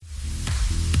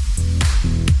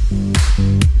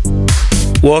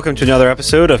Welcome to another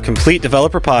episode of Complete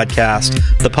Developer Podcast,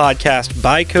 the podcast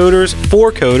by coders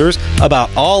for coders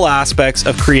about all aspects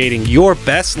of creating your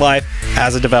best life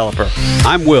as a developer.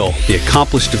 I'm Will, the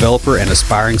accomplished developer and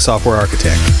aspiring software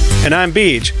architect. And I'm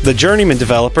Beej, the journeyman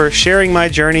developer, sharing my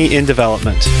journey in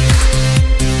development.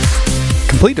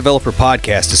 Complete Developer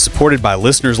Podcast is supported by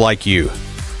listeners like you.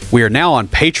 We are now on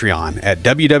Patreon at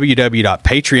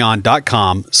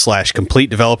www.patreon.com/Complete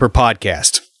Developer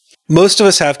Podcast. Most of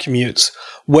us have commutes,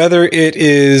 whether it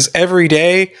is every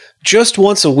day, just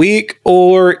once a week,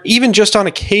 or even just on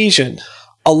occasion.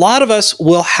 A lot of us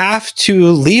will have to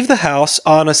leave the house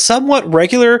on a somewhat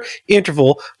regular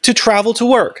interval to travel to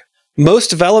work. Most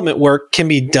development work can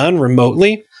be done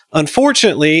remotely.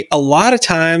 Unfortunately, a lot of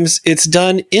times it's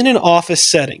done in an office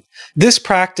setting. This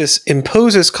practice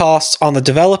imposes costs on the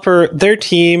developer, their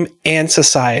team, and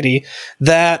society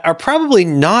that are probably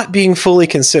not being fully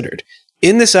considered.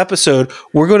 In this episode,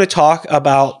 we're going to talk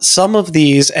about some of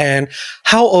these and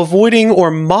how avoiding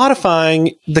or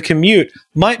modifying the commute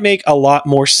might make a lot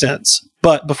more sense.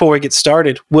 But before we get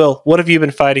started, Will, what have you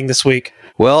been fighting this week?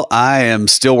 Well, I am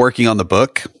still working on the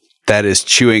book that is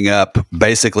chewing up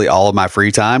basically all of my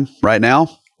free time right now.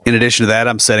 In addition to that,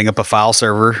 I'm setting up a file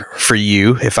server for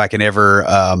you. If I can ever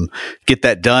get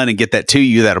that done and get that to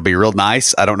you, that'll be real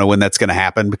nice. I don't know when that's going to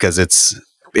happen because it's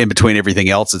in between everything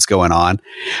else that's going on.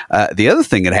 The other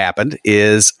thing that happened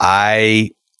is I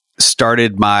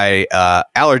started my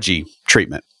allergy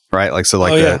treatment, right? Like, so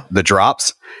like the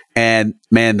drops. And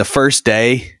man, the first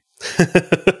day,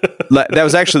 that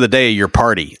was actually the day of your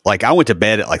party. Like I went to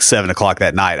bed at like 7:00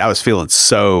 that night. I was feeling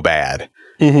so bad.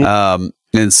 Mm-hmm.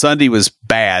 And Sunday was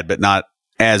bad, but not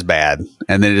as bad.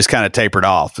 And then it just kind of tapered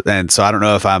off. And so I don't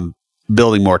know if I'm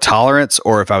building more tolerance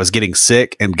or if I was getting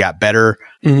sick and got better.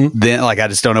 Mm-hmm. Then like I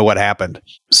just don't know what happened.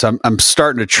 So I'm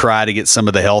starting to try to get some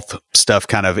of the health stuff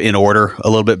kind of in order a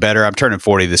little bit better. I'm turning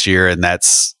 40 this year and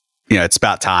that's, it's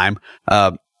about time.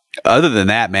 Other than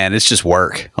that, man, it's just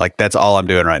work. Like that's all I'm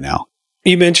doing right now.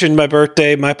 You mentioned my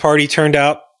birthday. My party turned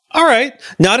out all right.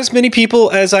 Not as many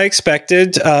people as I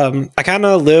expected. I kind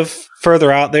of live further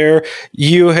out there.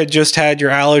 You had just had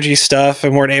your allergy stuff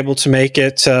and weren't able to make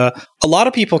it. A lot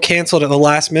of people canceled at the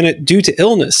last minute due to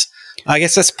illness. I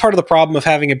guess that's part of the problem of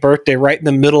having a birthday right in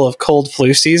the middle of cold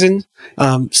flu season.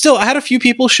 Still, I had a few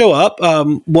people show up.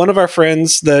 One of our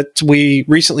friends that we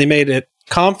recently made at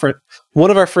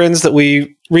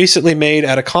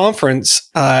a conference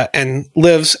and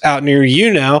lives out near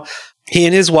you now. He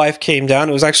and his wife came down.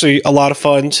 It was actually a lot of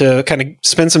fun to kind of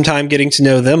spend some time getting to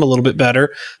know them a little bit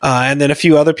better. And then a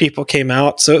few other people came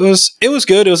out. So it was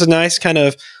good. It was a nice kind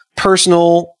of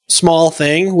personal, small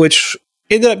thing, which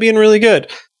ended up being really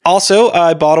good. Also,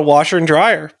 I bought a washer and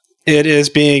dryer. It is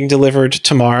being delivered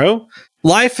tomorrow.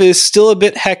 Life is still a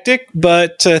bit hectic,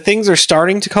 but things are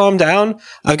starting to calm down.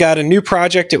 I've got a new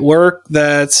project at work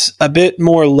that's a bit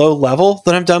more low level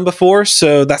than I've done before,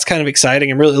 so that's kind of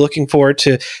exciting. I'm really looking forward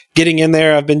to getting in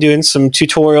there. I've been doing some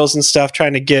tutorials and stuff,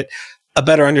 trying to get a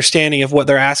better understanding of what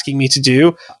they're asking me to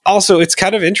do. Also, it's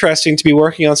kind of interesting to be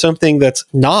working on something that's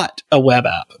not a web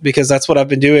app, because that's what I've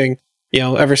been doing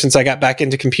ever since I got back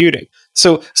into computing.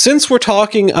 So since we're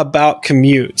talking about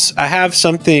commutes, I have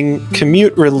something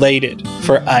commute related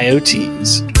for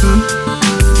IoTs.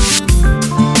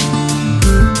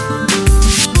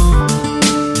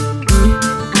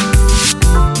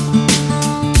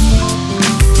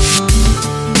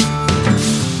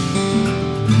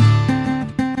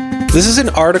 This is an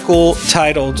article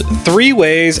titled 3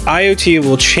 Ways IoT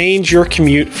Will Change Your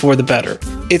Commute for the Better.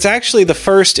 It's actually the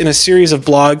first in a series of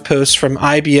blog posts from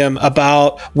IBM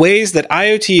about ways that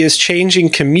IoT is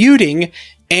changing commuting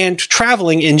and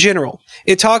traveling in general.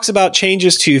 It talks about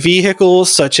changes to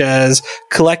vehicles such as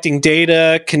collecting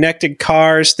data, connected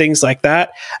cars, things like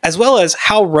that, as well as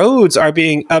how roads are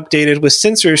being updated with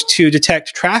sensors to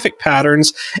detect traffic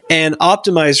patterns and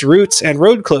optimize routes and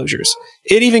road closures.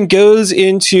 It even goes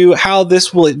into how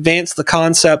this will advance the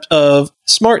concept of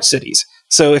smart cities.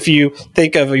 So if you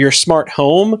think of your smart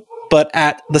home, but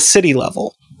at the city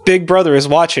level, Big Brother is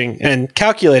watching and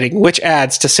calculating which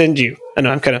ads to send you. I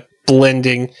know I'm kind of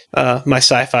blending my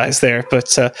sci-fis there.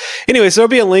 But anyways, there'll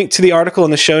be a link to the article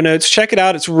in the show notes. Check it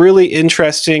out. It's really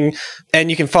interesting,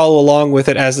 and you can follow along with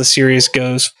it as the series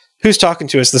goes. Who's talking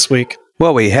to us this week?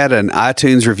 Well, we had an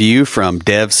iTunes review from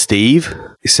Dev Steve.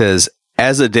 He says,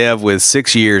 as a dev with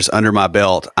 6 years under my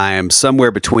belt, I am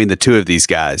somewhere between the two of these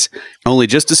guys. Only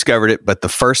just discovered it, but the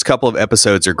first couple of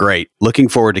episodes are great. Looking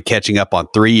forward to catching up on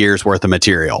 3 years worth of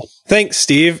material. Thanks,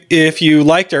 Steve. If you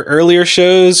liked our earlier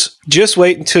shows, just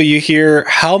wait until you hear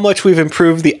how much we've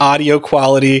improved the audio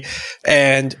quality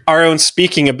and our own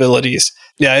speaking abilities.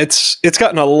 Yeah, it's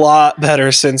gotten a lot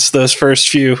better since those first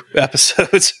few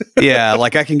episodes. Yeah,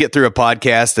 like I can get through a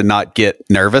podcast and not get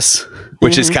nervous,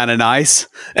 which is kind of nice.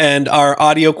 And our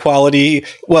audio quality,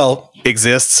 well,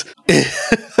 exists.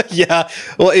 Yeah.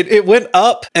 Well, it went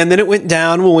up and then it went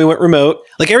down when we went remote.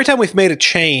 Like every time we've made a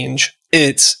change,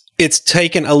 it's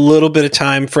taken a little bit of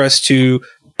time for us to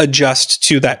adjust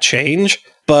to that change.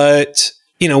 But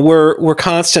we're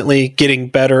constantly getting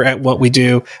better at what we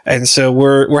do. And so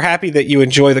we're happy that you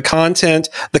enjoy the content.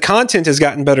 The content has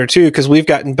gotten better too, because we've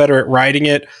gotten better at writing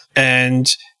it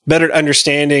and better at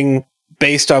understanding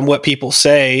based on what people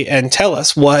say and tell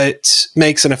us what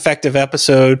makes an effective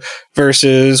episode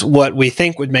versus what we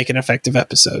think would make an effective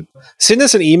episode. Send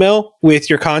us an email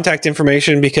with your contact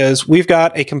information because we've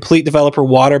got a Complete Developer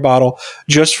water bottle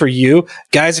just for you.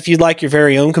 Guys, if you'd like your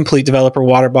very own Complete Developer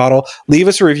water bottle, leave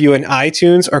us a review in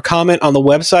iTunes or comment on the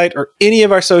website or any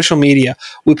of our social media.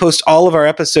 We post all of our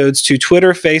episodes to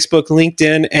Twitter, Facebook,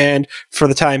 LinkedIn, and for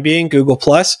the time being, Google+.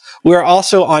 We're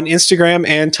also on Instagram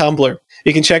and Tumblr.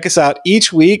 You can check us out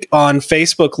each week on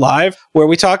Facebook Live, where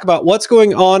we talk about what's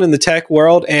going on in the tech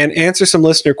world and answer some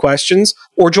listener questions,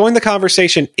 or join the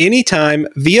conversation anytime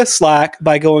via Slack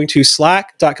by going to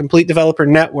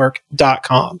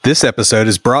slack.completedevelopernetwork.com. This episode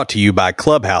is brought to you by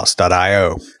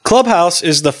Clubhouse.io. Clubhouse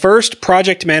is the first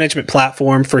project management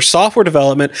platform for software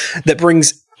development that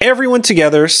brings everyone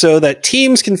together so that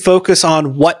teams can focus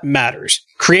on what matters,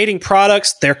 creating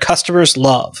products their customers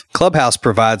love. Clubhouse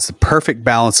provides the perfect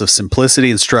balance of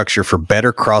simplicity and structure for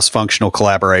better cross-functional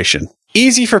collaboration.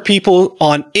 Easy for people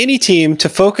on any team to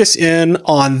focus in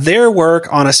on their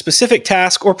work on a specific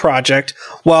task or project,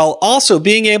 while also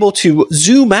being able to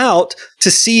zoom out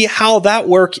to see how that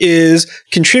work is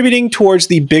contributing towards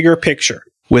the bigger picture.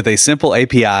 With a simple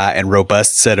API and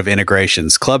robust set of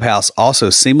integrations, Clubhouse also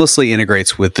seamlessly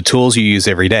integrates with the tools you use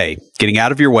every day, getting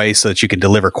out of your way so that you can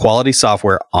deliver quality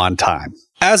software on time.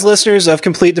 As listeners of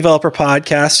Complete Developer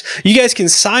Podcast, you guys can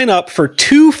sign up for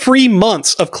 2 free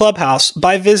months of Clubhouse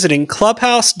by visiting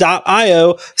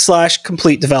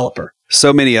clubhouse.io/CompleteDeveloper.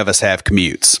 So many of us have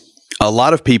commutes. A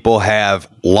lot of people have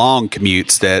long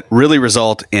commutes that really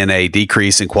result in a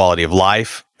decrease in quality of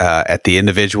life at the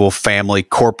individual, family,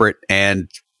 corporate, and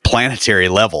planetary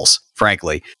levels,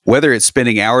 frankly. Whether it's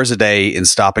spending hours a day in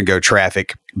stop-and-go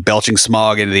traffic, belching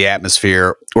smog into the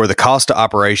atmosphere, or the cost to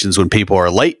operations when people are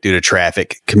late due to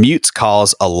traffic, commutes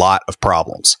cause a lot of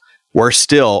problems. Worse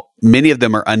still, many of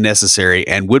them are unnecessary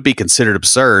and would be considered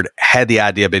absurd had the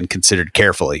idea been considered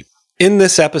carefully. In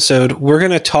this episode, we're going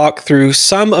to talk through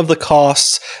some of the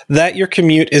costs that your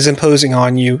commute is imposing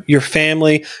on you, your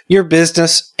family, your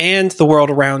business, and the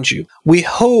world around you. We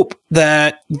hope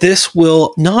that this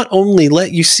will not only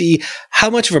let you see how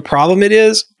much of a problem it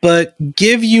is, but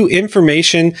give you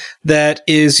information that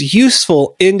is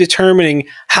useful in determining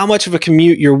how much of a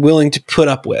commute you're willing to put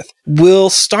up with. We'll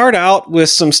start out with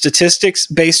some statistics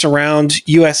based around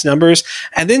US numbers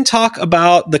and then talk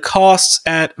about the costs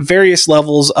at various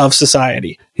levels of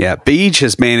society. Yeah, Beej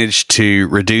has managed to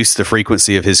reduce the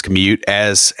frequency of his commute,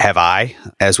 as have I,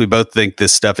 as we both think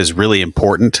this stuff is really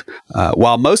important.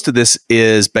 While most of this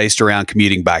is based around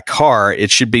commuting by car,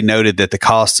 it should be noted that the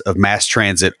costs of mass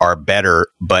transit are better,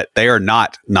 but they are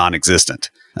not non-existent,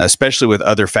 especially with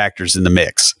other factors in the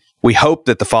mix. We hope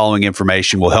that the following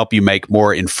information will help you make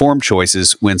more informed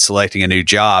choices when selecting a new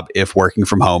job if working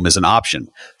from home is an option.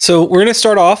 So we're going to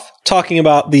start off talking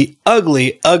about the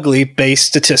ugly base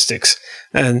statistics.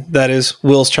 And that is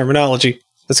Will's terminology.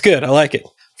 That's good. I like it.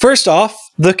 First off,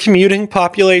 the commuting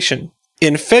population.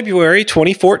 In February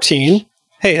 2014,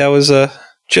 hey, I was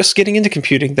just getting into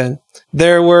computing then.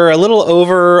 There were a little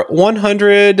over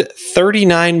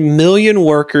 139 million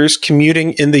workers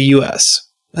commuting in the U.S.,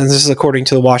 and this is according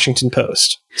to the Washington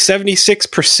Post.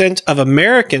 76% of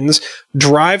Americans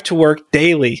drive to work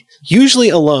daily, usually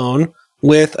alone,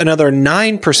 with another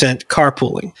 9%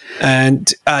 carpooling.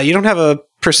 And you don't have a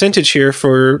percentage here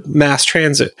for mass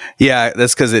transit. Yeah,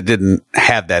 that's because it didn't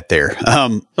have that there.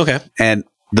 Okay. And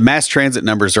the mass transit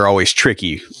numbers are always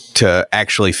tricky to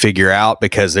actually figure out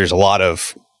because there's a lot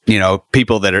of,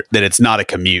 people that it's not a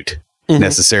commute.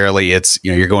 Necessarily. It's,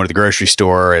 you're going to the grocery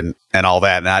store and all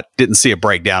that. And I didn't see a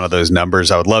breakdown of those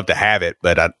numbers. I would love to have it,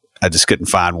 but I just couldn't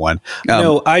find one.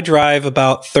 No, I drive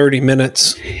about 30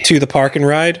 minutes to the park and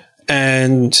ride.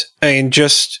 And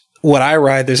just what I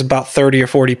ride, there's about 30 or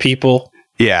 40 people.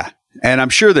 Yeah. And I'm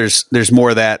sure there's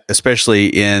more of that, especially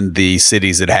in the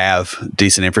cities that have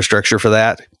decent infrastructure for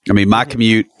that. I mean, my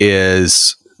commute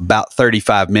is about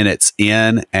 35 minutes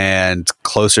in and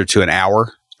closer to an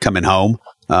hour coming home.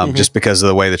 Just because of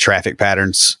the way the traffic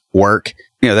patterns work,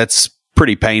 that's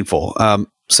pretty painful.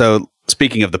 So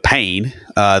speaking of the pain,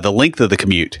 the length of the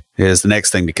commute is the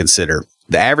next thing to consider.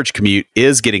 The average commute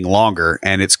is getting longer,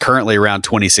 and it's currently around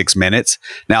 26 minutes.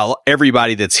 Now,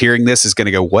 everybody that's hearing this is going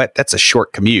to go, what? That's a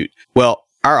short commute. Well,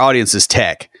 our audience is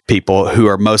tech people who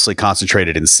are mostly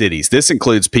concentrated in cities. This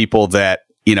includes people that,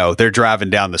 they're driving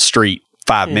down the street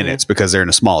 5 minutes because they're in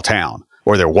a small town,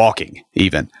 or they're walking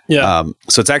even. Yeah.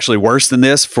 So it's actually worse than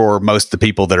this for most of the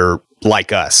people that are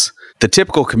like us. The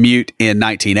typical commute in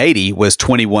 1980 was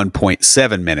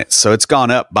 21.7 minutes. So it's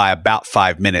gone up by about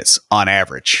 5 minutes on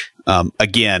average.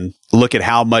 Again, look at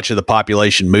how much of the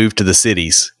population moved to the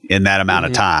cities in that amount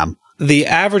of time. The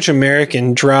average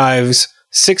American drives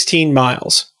 16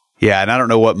 miles. Yeah, and I don't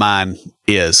know what mine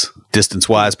is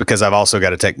distance-wise because I've also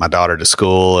got to take my daughter to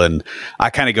school, and I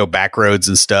kind of go back roads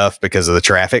and stuff because of the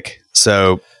traffic.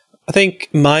 So I think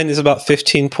mine is about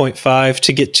 15.5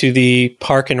 to get to the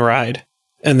park and ride.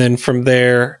 And then from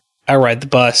there, I ride the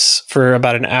bus for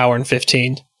about an hour and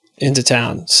 15 into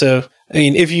town. So, I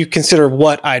mean, if you consider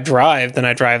what I drive, then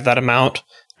I drive that amount.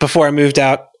 Before I moved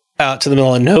out to the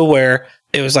middle of nowhere,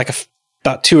 it was like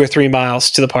about 2 or 3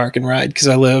 miles to the park and ride because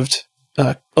I lived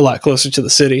a lot closer to the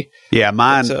city. Yeah,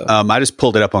 mine, I just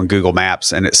pulled it up on Google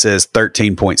Maps and it says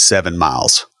 13.7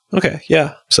 miles. Okay,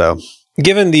 yeah. So,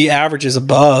 given the averages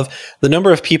above, the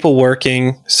number of people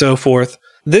working, so forth,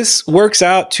 this works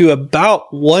out to about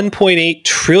 1.8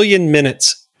 trillion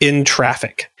minutes in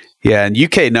traffic. Yeah, and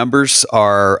UK numbers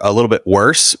are a little bit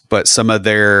worse, but some of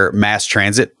their mass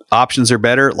transit options are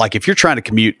better. Like if you're trying to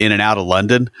commute in and out of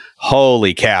London,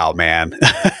 holy cow, man.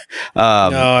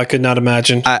 No, I could not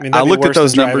imagine. I looked at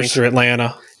those numbers through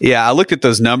Atlanta. Yeah, I looked at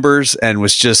those numbers and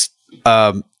was just,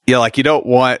 like you don't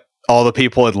want all the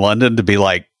people in London to be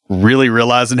like really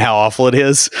realizing how awful it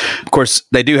is. Of course,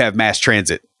 they do have mass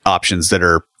transit options that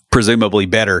are presumably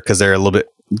better because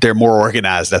they're more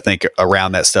organized, I think,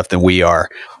 around that stuff than we are.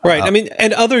 Right.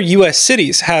 And other U.S.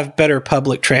 cities have better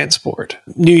public transport.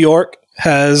 New York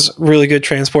has really good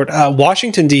transport.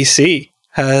 Washington, D.C.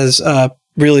 has a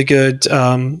really good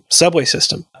subway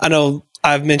system. I know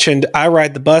I've mentioned I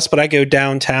ride the bus, but I go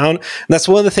downtown. And that's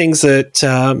one of the things that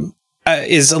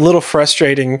is a little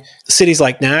frustrating. Cities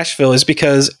like Nashville is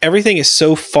because everything is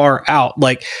so far out.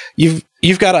 Like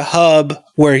you've got a hub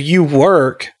where you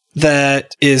work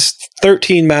that is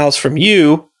 13 miles from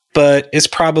you, but it's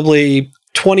probably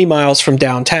 20 miles from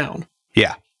downtown.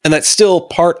 Yeah. And that's still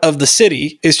part of the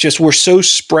city. It's just we're so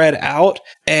spread out,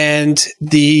 and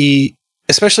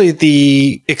especially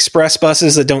the express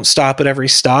buses that don't stop at every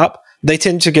stop, they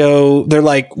tend to go, they're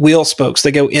like wheel spokes.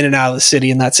 They go in and out of the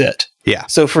city and that's it. Yeah.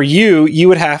 So for you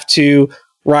would have to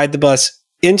ride the bus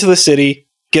into the city,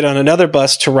 get on another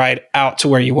bus to ride out to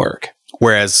where you work.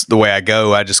 Whereas the way I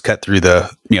go, I just cut through the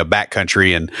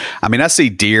backcountry, and I see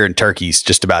deer and turkeys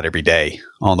just about every day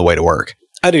on the way to work.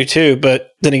 I do too, but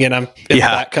then again, I'm in the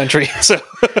backcountry, so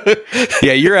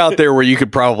yeah, you're out there where you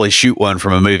could probably shoot one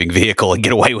from a moving vehicle and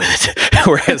get away with it.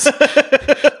 Whereas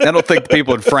I don't think the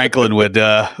people in Franklin would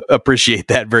appreciate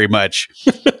that very much.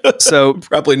 So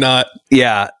probably not.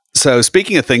 Yeah. So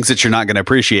speaking of things that you're not going to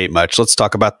appreciate much, let's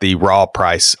talk about the raw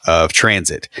price of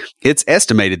transit. It's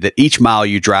estimated that each mile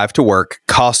you drive to work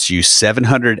costs you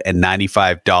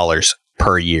 $795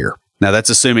 per year. Now, that's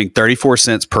assuming 34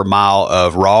 cents per mile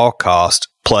of raw cost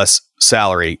plus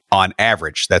salary on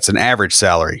average. That's an average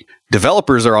salary.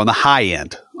 Developers are on the high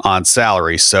end on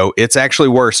salary, so it's actually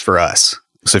worse for us.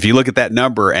 So if you look at that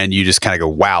number and you just kind of go,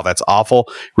 wow, that's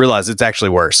awful, realize it's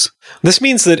actually worse. This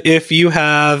means that if you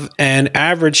have an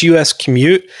average U.S.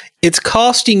 commute, it's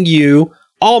costing you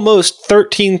almost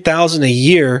 $13,000 a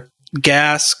year,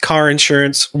 gas, car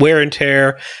insurance, wear and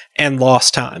tear, and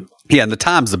lost time. Yeah, and the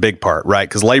time's the big part, right?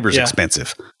 Because labor's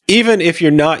expensive. Even if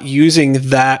you're not using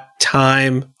that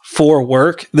time for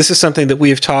work, this is something that we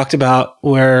have talked about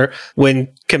where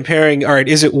when comparing, all right,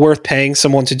 is it worth paying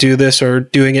someone to do this or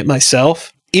doing it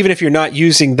myself? Even if you're not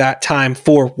using that time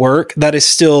for work, that is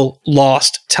still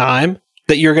lost time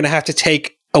that you're going to have to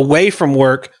take away from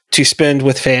work to spend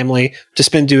with family, to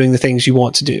spend doing the things you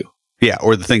want to do. Yeah,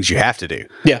 or the things you have to do.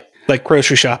 Yeah, like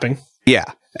grocery shopping. Yeah.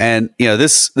 And,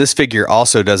 this figure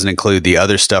also doesn't include the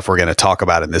other stuff we're going to talk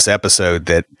about in this episode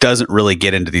that doesn't really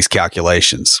get into these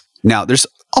calculations. Now, there's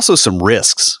also some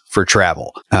risks for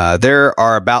travel. There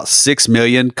are about 6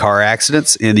 million car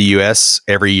accidents in the U.S.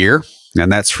 every year,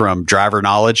 and that's from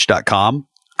driverknowledge.com.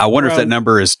 I wonder if that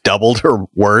number has doubled or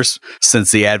worse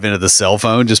since the advent of the cell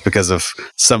phone, just because of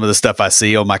some of the stuff I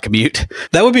see on my commute.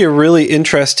 That would be a really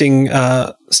interesting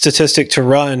statistic to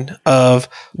run of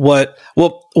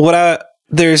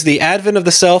there's the advent of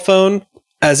the cell phone,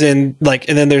 as in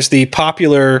and then there's the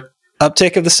popular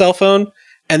uptake of the cell phone.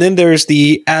 And then there's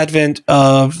the advent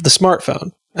of the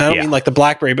smartphone. I don't mean like the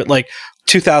BlackBerry, but like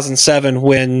 2007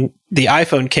 when the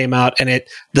iPhone came out and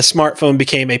the smartphone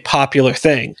became a popular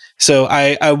thing. So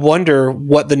I wonder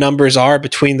what the numbers are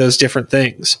between those different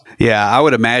things. Yeah, I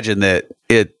would imagine that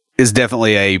it is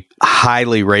definitely a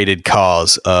highly rated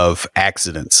cause of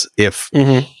accidents if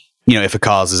if a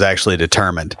cause is actually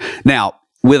determined. Now,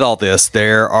 with all this,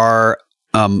 there are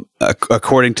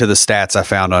according to the stats I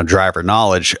found on Driver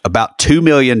Knowledge, about 2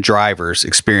 million drivers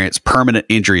experience permanent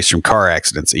injuries from car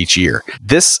accidents each year.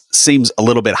 This seems a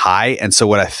little bit high. And so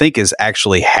what I think is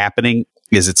actually happening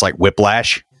is it's like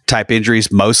whiplash type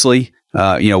injuries, mostly,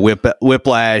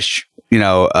 whiplash,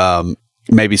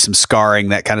 maybe some scarring,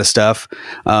 that kind of stuff.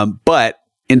 But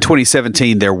in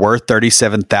 2017, there were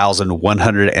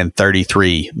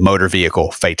 37,133 motor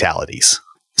vehicle fatalities.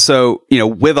 So,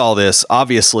 with all this,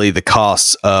 obviously the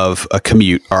costs of a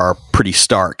commute are pretty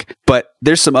stark, but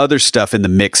there's some other stuff in the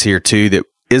mix here too that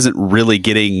isn't really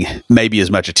getting maybe as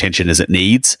much attention as it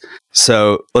needs.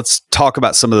 So let's talk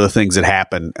about some of the things that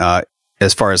happen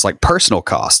as far as like personal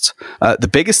costs. The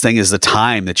biggest thing is the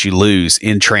time that you lose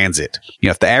in transit.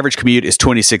 If the average commute is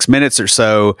 26 minutes or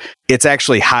so, it's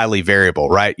actually highly variable,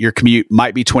 right? Your commute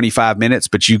might be 25 minutes,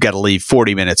 but you've got to leave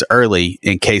 40 minutes early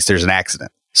in case there's an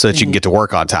accident, so that you can get to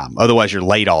work on time. Otherwise, you're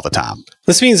late all the time.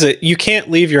 This means that you can't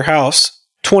leave your house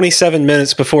 27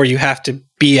 minutes before you have to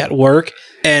be at work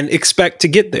and expect to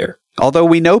get there. Although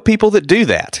we know people that do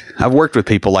that. I've worked with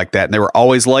people like that, and they were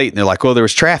always late, and they're like, well, there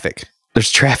was traffic.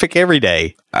 There's traffic every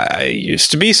day. I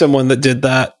used to be someone that did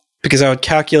that because I would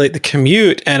calculate the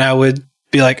commute, and I would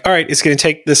be like, all right, it's going to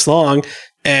take this long.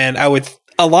 And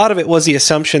a lot of it was the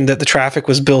assumption that the traffic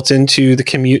was built into the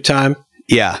commute time.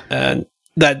 Yeah. And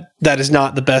that is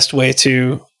not the best way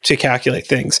to calculate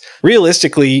things.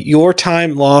 Realistically, your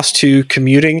time lost to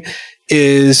commuting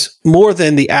is more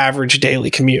than the average daily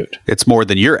commute. It's more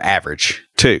than your average,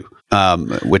 too,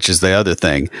 which is the other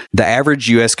thing. The average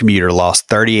U.S. commuter lost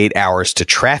 38 hours to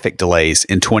traffic delays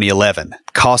in 2011,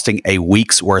 costing a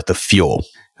week's worth of fuel.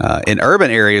 In urban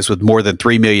areas with more than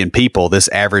 3 million people, this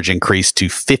average increased to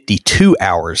 52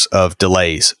 hours of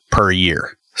delays per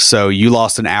year. So you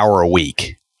lost an hour a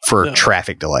week for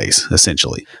traffic delays,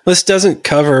 essentially. This doesn't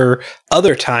cover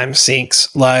other time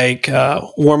sinks, like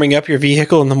warming up your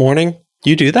vehicle in the morning.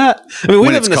 You do that? I mean, we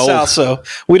live in the South, so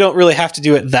we don't really have to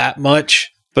do it that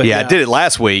much. But yeah, I did it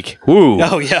last week. Woo.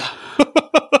 Oh, yeah.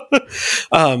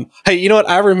 Hey, you know what?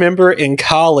 I remember in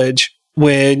college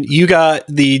when you got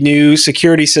the new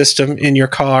security system in your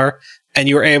car and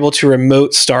you were able to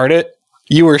remote start it.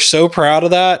 You were so proud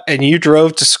of that, and you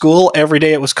drove to school every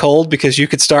day it was cold because you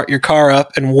could start your car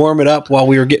up and warm it up while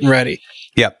we were getting ready.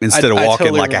 Yep, instead of walking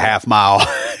totally like a half mile.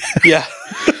 Yeah.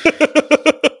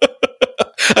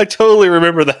 I totally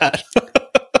remember that.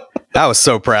 I was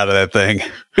so proud of that thing.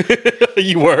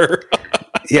 You were.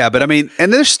 Yeah, but I mean,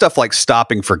 and there's stuff like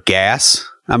stopping for gas.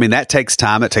 I mean, that takes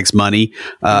time. It takes money.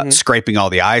 Scraping all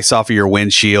the ice off of your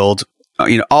windshield.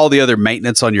 All the other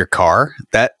maintenance on your car.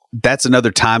 That's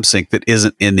another time sink that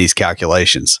isn't in these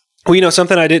calculations. Well,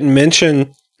 something I didn't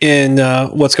mention in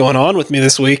what's going on with me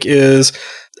this week is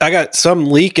I got some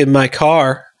leak in my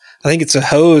car. I think it's a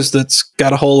hose that's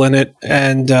got a hole in it,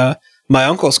 and my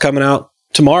uncle's coming out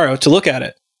tomorrow to look at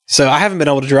it. So I haven't been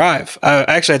able to drive. I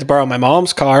actually had to borrow my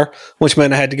mom's car, which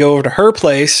meant I had to go over to her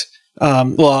place.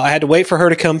 I had to wait for her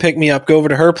to come pick me up, go over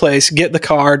to her place, get the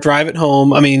car, drive it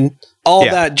home. I mean, all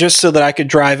that just so that I could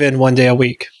drive in one day a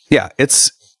week. Yeah,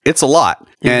 it's a lot.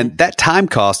 And that time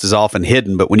cost is often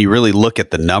hidden, but when you really look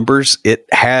at the numbers, it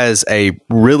has a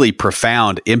really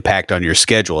profound impact on your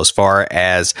schedule as far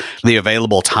as the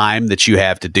available time that you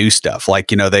have to do stuff.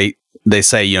 Like, they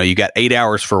say, you got 8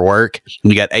 hours for work,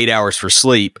 and you got 8 hours for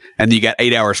sleep, and you got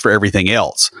 8 hours for everything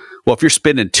else. Well, if you're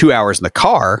spending 2 hours in the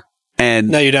car and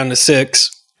now you're down to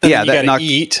 6. Yeah, you got to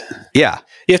eat. Yeah.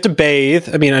 You have to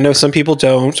bathe. I mean, I know some people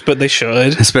don't, but they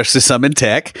should. Especially some in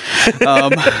tech.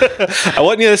 I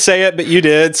wasn't going to say it, but you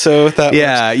did. So that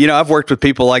works. I've worked with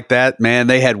people like that. Man,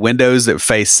 they had windows that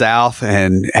face south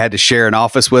and had to share an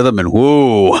office with them. And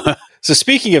whoa. So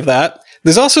speaking of that,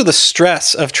 there's also the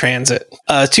stress of transit.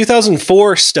 A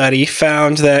 2004 study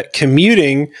found that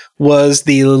commuting was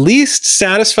the least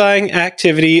satisfying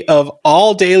activity of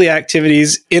all daily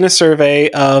activities in a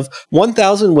survey of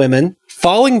 1,000 women,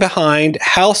 falling behind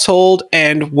household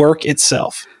and work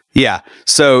itself. Yeah.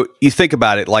 So you think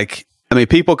about it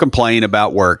people complain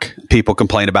about work, people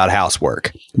complain about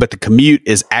housework, but the commute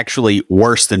is actually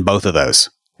worse than both of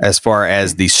those as far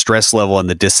as the stress level and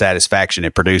the dissatisfaction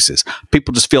it produces.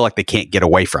 People just feel like they can't get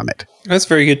away from it. That's a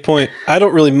very good point. I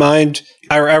don't really mind.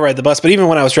 I ride the bus, but even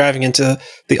when I was driving into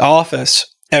the office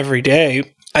every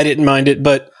day, I didn't mind it.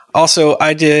 But also,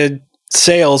 I did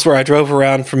sales where I drove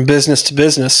around from business to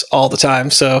business all the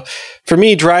time. So for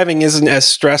me, driving isn't as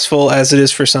stressful as it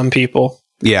is for some people.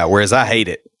 Yeah, whereas I hate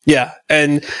it. Yeah,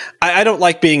 and I don't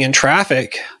like being in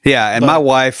traffic. Yeah, and my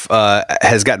wife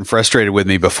has gotten frustrated with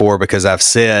me before because I've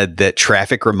said that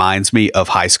traffic reminds me of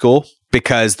high school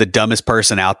because the dumbest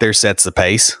person out there sets the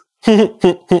pace.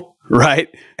 Right?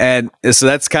 And so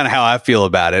that's kind of how I feel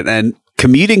about it. And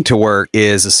commuting to work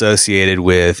is associated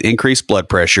with increased blood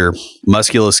pressure,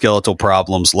 musculoskeletal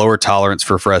problems, lower tolerance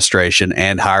for frustration,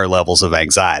 and higher levels of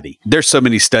anxiety. There's so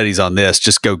many studies on this.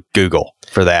 Just go Google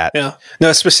for that. Yeah. Now,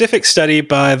 a specific study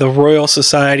by the Royal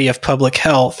Society of Public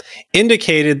Health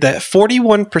indicated that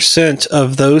 41%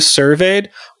 of those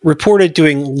surveyed reported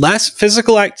doing less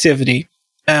physical activity,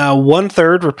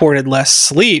 1/3 reported less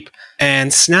sleep,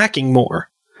 and snacking more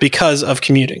because of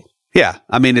commuting. Yeah.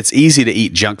 I mean, it's easy to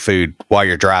eat junk food while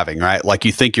you're driving, right? Like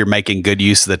you think you're making good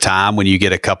use of the time when you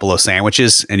get a couple of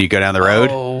sandwiches and you go down the road.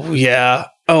 Oh, yeah.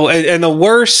 Oh, and the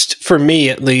worst for me,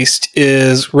 at least,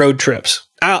 is road trips.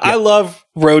 I love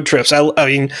road trips. I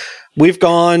mean, we've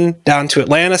gone down to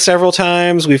Atlanta several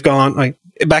times. We've gone,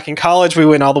 back in college, we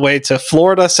went all the way to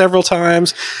Florida several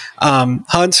times.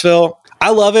 Huntsville.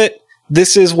 I love it.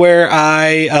 This is where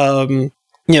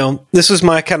this was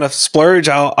my kind of splurge.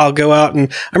 I'll go out,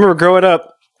 and I remember growing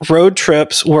up, road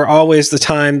trips were always the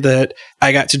time that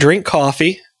I got to drink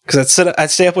coffee because I'd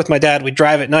stay up with my dad. We'd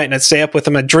drive at night, and I'd stay up with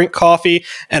him. I'd drink coffee,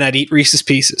 and I'd eat Reese's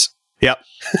Pieces. Yep.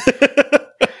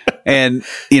 And,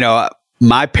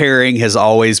 my pairing has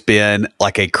always been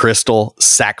like a Crystal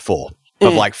sack full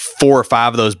of like 4 or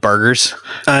 5 of those burgers.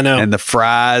 I know. And the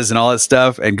fries and all that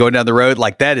stuff. And going down the road,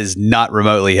 like that is not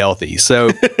remotely healthy.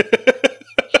 So...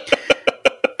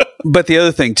 But the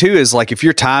other thing too is like if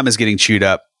your time is getting chewed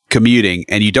up commuting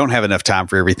and you don't have enough time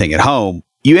for everything at home,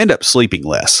 you end up sleeping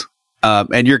less.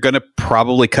 And you're going to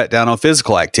probably cut down on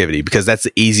physical activity because that's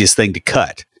the easiest thing to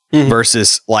cut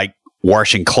versus like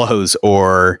washing clothes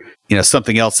or,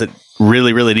 something else that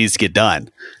really, really needs to get done.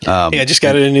 I just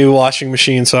got a new washing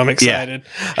machine, so I'm excited.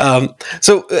 Yeah.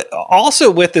 So also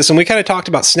with this, and we kind of talked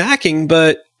about snacking,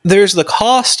 but there's the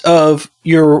cost of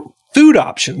your food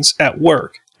options at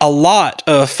work. A lot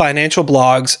of financial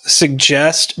blogs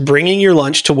suggest bringing your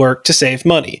lunch to work to save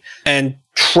money. And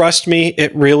trust me,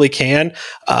 it really can.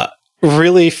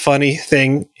 Really funny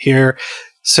thing here.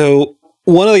 So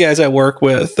one of the guys I work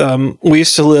with, we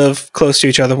used to live close to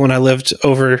each other when I lived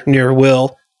over near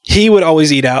Will. He would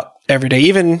always eat out every day.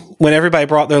 Even when everybody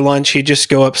brought their lunch, he'd just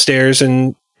go upstairs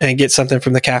and get something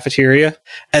from the cafeteria.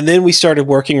 And then we started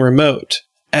working remote.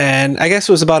 And I guess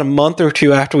it was about a month or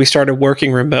 2 after we started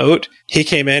working remote, he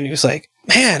came in and he was like,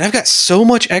 man, I've got so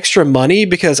much extra money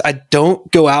because I don't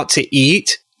go out to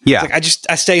eat. Yeah. Like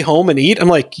I stay home and eat. I'm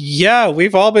like, yeah,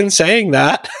 we've all been saying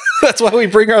that. That's why we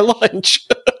bring our lunch.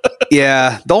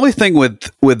 Yeah. The only thing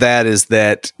with that is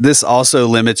that this also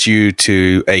limits you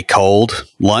to a cold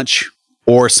lunch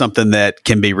or something that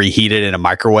can be reheated in a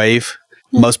microwave.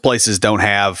 Most places don't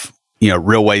have,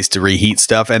 real ways to reheat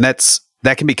stuff. And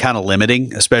that can be kind of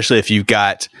limiting, especially if you've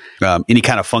got any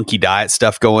kind of funky diet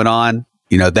stuff going on.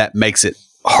 That makes it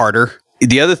harder.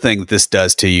 The other thing that this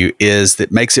does to you is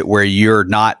that makes it where you're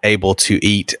not able to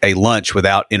eat a lunch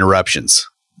without interruptions.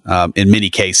 In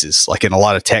many cases, like in a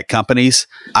lot of tech companies,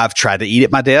 I've tried to eat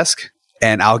at my desk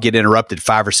and I'll get interrupted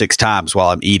 5 or 6 times while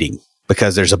I'm eating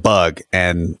because there's a bug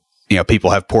and, people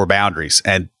have poor boundaries.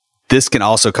 And this can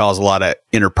also cause a lot of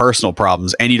interpersonal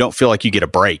problems and you don't feel like you get a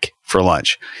break for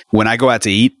lunch. When I go out to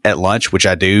eat at lunch, which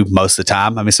I do most of the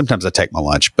time, I mean, sometimes I take my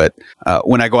lunch, but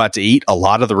when I go out to eat, a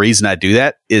lot of the reason I do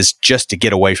that is just to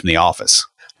get away from the office.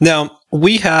 Now,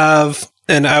 we have,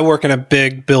 and I work in a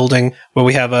big building where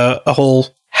we have a whole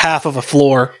half of a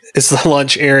floor is the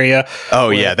lunch area. Oh,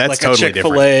 yeah, that's like totally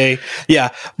Chick-fil-A. Different. Yeah,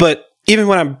 but even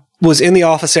when I was in the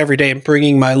office every day and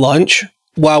bringing my lunch,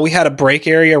 while we had a break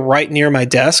area right near my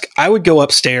desk, I would go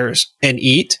upstairs and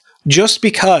eat just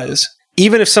because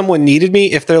even if someone needed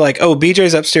me, if they're like, oh,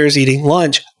 BJ's upstairs eating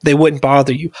lunch, they wouldn't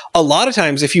bother you. A lot of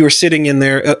times, if you were sitting in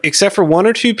there, except for 1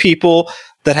 or 2 people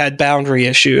that had boundary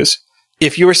issues,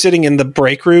 if you were sitting in the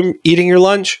break room eating your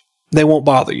lunch, they won't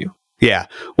bother you. Yeah.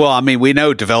 Well, I mean, we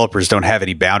know developers don't have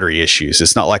any boundary issues.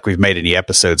 It's not like we've made any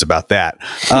episodes about that.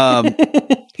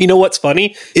 You know what's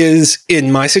funny is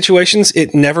in my situations,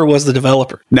 it never was the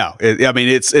developer. No,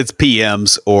 it's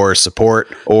PMs or support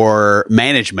or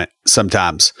management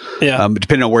sometimes,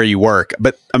 depending on where you work.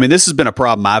 But I mean, this has been a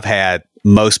problem I've had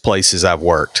most places I've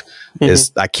worked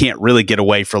is I can't really get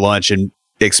away for lunch and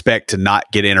expect to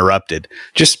not get interrupted.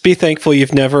 Just be thankful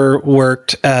you've never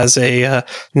worked as a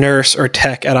nurse or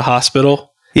tech at a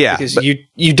hospital. Yeah. Because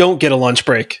you don't get a lunch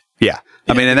break. Yeah.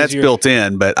 I mean, and that's built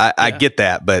in, but I get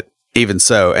that. But even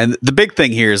so, and the big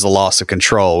thing here is the loss of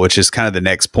control, which is kind of the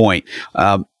next point.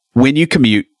 When you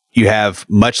commute, you have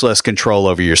much less control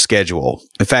over your schedule.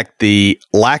 In fact, the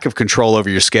lack of control over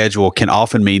your schedule can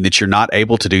often mean that you're not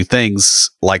able to do things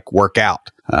like work out.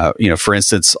 For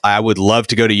instance, I would love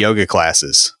to go to yoga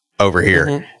classes over here.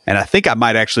 Mm-hmm. And I think I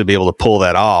might actually be able to pull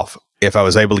that off. If I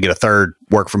was able to get a third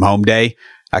work from home day,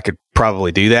 I could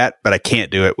probably do that, but I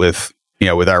can't do it with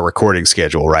our recording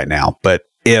schedule right now. But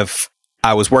if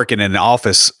I was working in an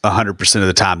office 100% of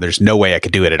the time, there's no way I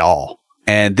could do it at all.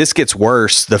 And this gets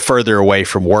worse the further away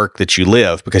from work that you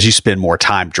live because you spend more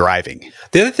time driving.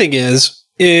 The other thing is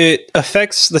it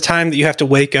affects the time that you have to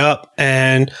wake up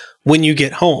and when you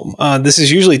get home. This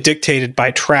is usually dictated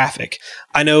by traffic.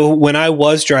 I know when I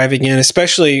was driving in,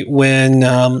 especially when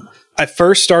I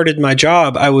first started my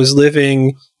job, I was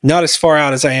living not as far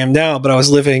out as I am now, but I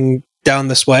was living down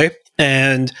this way.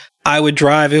 And I would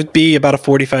drive, it would be about a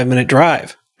 45-minute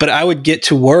drive. But I would get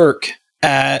to work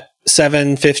at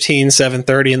 7:15,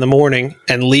 7:30 in the morning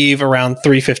and leave around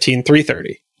 3:15,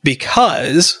 3:30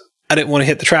 because I didn't want to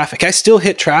hit the traffic. I still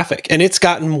hit traffic and it's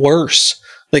gotten worse.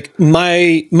 Like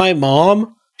my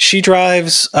mom, she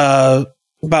drives about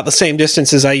the same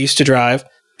distance as I used to drive,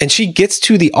 and she gets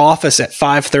to the office at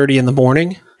 5:30 in the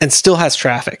morning and still has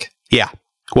traffic. Yeah.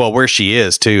 Well, where she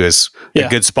is too is a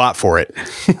good spot for it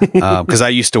because I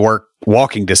used to work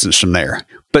walking distance from there.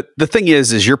 But the thing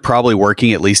is you're probably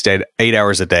working at least 8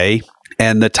 hours a day,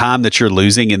 and the time that you're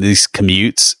losing in these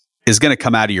commutes is going to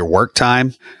come out of your work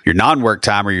time, your non-work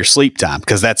time, or your sleep time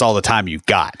because that's all the time you've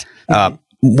got.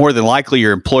 More than likely,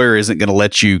 your employer isn't going to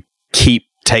let you keep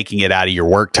taking it out of your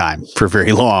work time for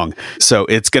very long. So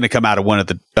it's going to come out of one of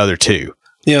the other two.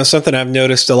 Something I've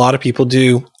noticed a lot of people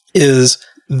do is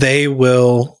they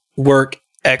will work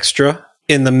extra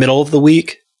in the middle of the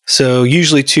week. So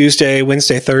usually Tuesday,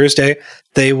 Wednesday, Thursday,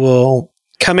 they will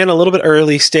come in a little bit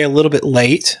early, stay a little bit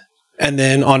late. And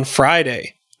then on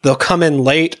Friday, they'll come in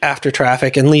late after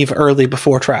traffic and leave early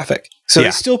before traffic. So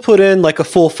they still put in like a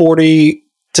full 40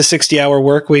 to 60 hour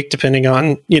work week, depending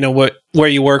on, where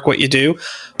you work, what you do.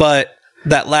 But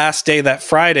that last day, that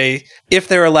Friday, if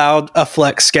they're allowed a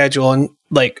flex schedule, and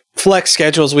like flex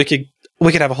schedules, we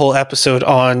could have a whole episode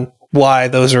on why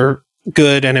those are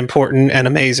good and important and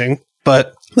amazing,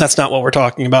 but that's not what we're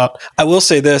talking about. I will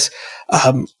say this.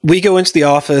 We go into the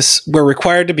office. We're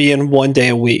required to be in 1 day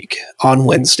a week on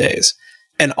Wednesdays.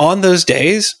 And on those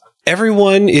days,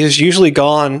 everyone is usually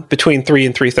gone between 3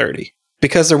 and 3:30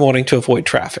 because they're wanting to avoid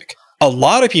traffic. A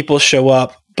lot of people show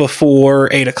up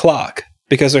before 8 o'clock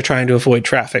because they're trying to avoid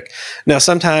traffic. Now,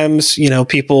 sometimes,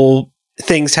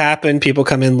 things happen, people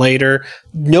come in later.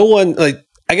 No one,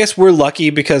 I guess we're lucky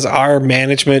because our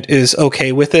management is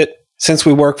okay with it since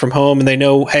we work from home and they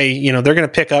know, hey, they're going to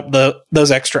pick up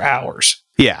those extra hours.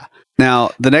 Yeah.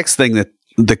 Now, the next thing that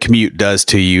the commute does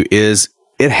to you is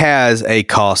it has a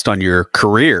cost on your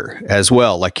career as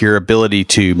well, like your ability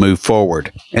to move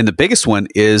forward. And the biggest one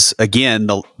is, again,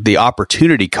 the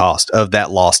opportunity cost of that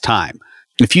lost time.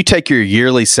 If you take your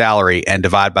yearly salary and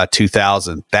divide by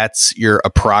 2,000, that's your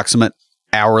approximate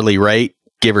hourly rate,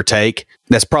 give or take.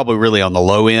 That's probably really on the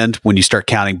low end when you start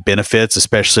counting benefits,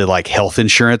 especially like health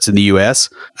insurance in the US.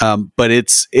 But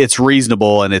it's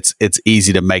reasonable and it's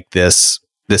easy to make this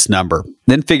number.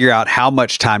 Then figure out how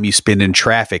much time you spend in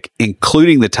traffic,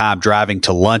 including the time driving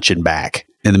to lunch and back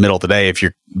in the middle of the day if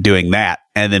you're doing that,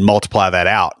 and then multiply that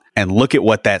out and look at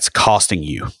what that's costing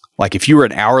you. Like if you were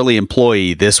an hourly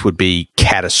employee, this would be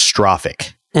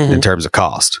catastrophic in terms of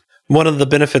cost. One of the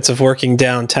benefits of working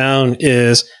downtown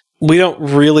is we don't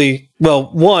really,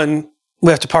 one, we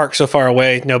have to park so far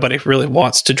away. Nobody really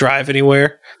wants to drive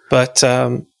anywhere, but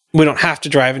we don't have to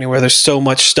drive anywhere. There's so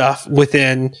much stuff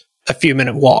within a few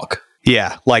minute walk.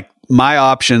 Yeah. Like my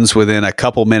options within a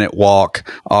couple minute walk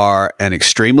are an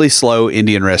extremely slow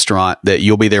Indian restaurant that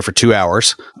you'll be there for 2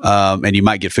 hours and you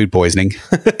might get food poisoning.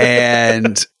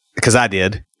 And because I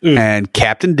did, and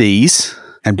Captain D's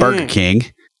and Burger King.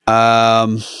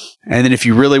 And then if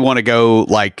you really want to go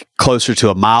like closer to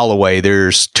a mile away,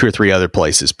 there's 2 or 3 other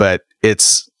places, but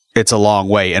it's a long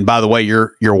way. And by the way,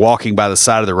 you're walking by the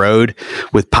side of the road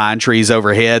with pine trees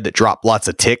overhead that drop lots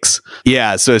of ticks.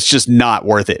 Yeah. So it's just not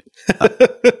worth it.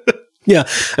 Yeah.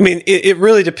 I mean, it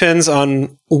really depends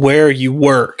on where you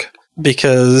work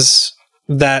because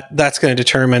that's going to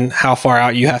determine how far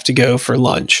out you have to go for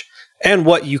lunch and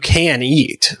what you can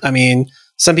eat. I mean,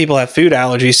 some people have food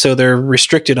allergies, so they're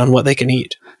restricted on what they can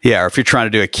eat. Yeah, or if you're trying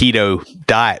to do a keto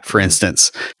diet, for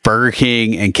instance, Burger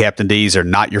King and Captain D's are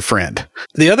not your friend.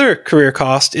 The other career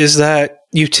cost is that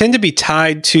you tend to be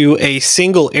tied to a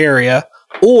single area,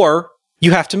 or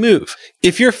you have to move.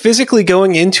 If you're physically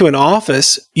going into an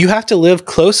office, you have to live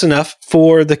close enough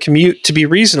for the commute to be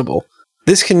reasonable.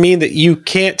 This can mean that you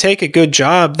can't take a good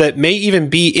job that may even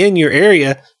be in your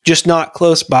area, just not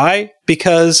close by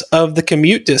because of the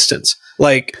commute distance.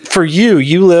 Like for you,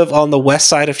 you live on the west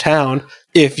side of town.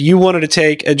 If you wanted to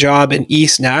take a job in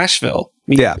East Nashville,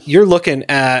 you're looking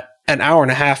at an hour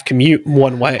and a half commute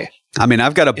one way. I mean,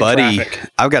 I've got a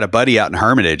buddy out in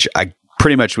Hermitage. I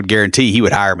pretty much would guarantee he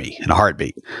would hire me in a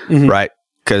heartbeat, right?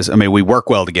 Because, I mean, we work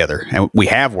well together and we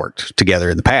have worked together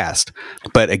in the past.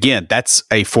 But again, that's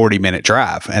a 40-minute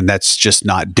drive and that's just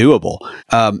not doable.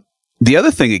 The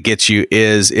other thing that gets you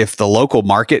is if the local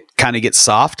market kind of gets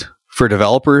soft for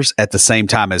developers at the same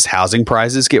time as housing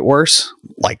prices get worse,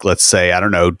 like let's say, I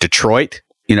don't know, Detroit,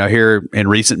 here in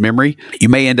recent memory, you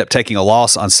may end up taking a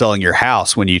loss on selling your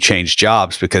house when you change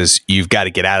jobs because you've got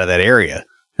to get out of that area.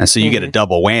 And so you get a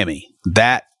double whammy.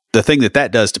 The thing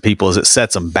that does to people is it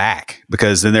sets them back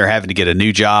because then they're having to get a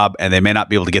new job and they may not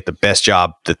be able to get the best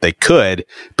job that they could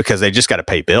because they just got to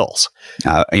pay bills.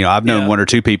 I've known one or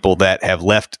two people that have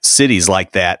left cities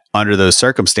like that under those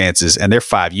circumstances and they're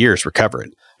 5 years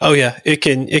recovering. Oh yeah, it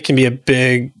can be a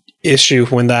big issue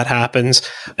when that happens.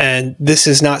 And this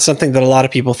is not something that a lot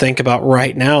of people think about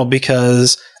right now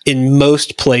because in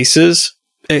most places,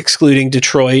 excluding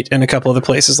Detroit and a couple other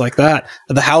places like that,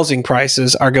 the housing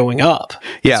prices are going up.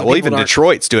 Yeah, so even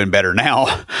Detroit's doing better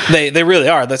now. They really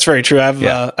are. That's very true.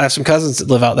 I have some cousins that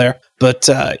live out there. But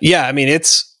I mean,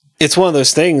 it's one of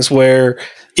those things where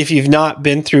if you've not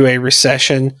been through a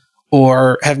recession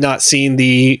or have not seen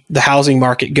the housing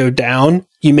market go down,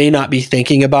 you may not be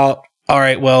thinking about, all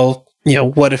right, well,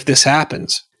 what if this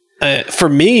happens? For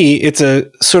me, it's a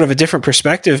sort of a different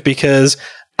perspective because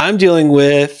I'm dealing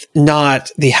with not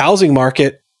the housing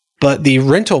market, but the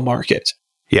rental market.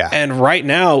 Yeah. And right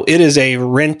now it is a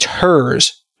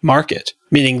renter's market,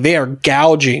 meaning they are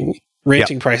gouging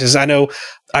renting prices. I know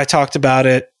I talked about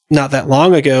it not that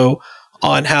long ago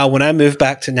on how when I moved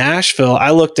back to Nashville,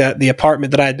 I looked at the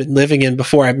apartment that I had been living in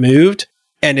before I moved.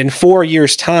 And in 4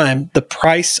 years' time, the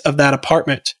price of that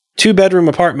apartment, 2-bedroom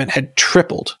apartment, had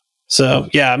tripled. So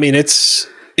yeah, I mean,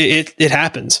 it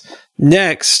happens.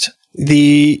 Next,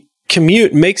 the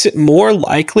commute makes it more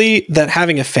likely that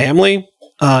having a family,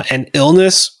 and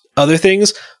illness, other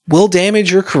things will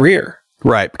damage your career.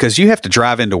 Right. Because you have to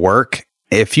drive into work.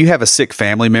 If you have a sick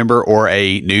family member or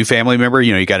a new family member,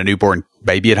 you got a newborn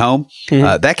baby at home,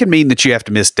 that can mean that you have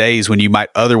to miss days when you might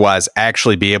otherwise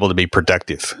actually be able to be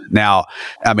productive. Now,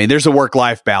 I mean, there's a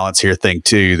work-life balance here thing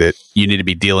too that you need to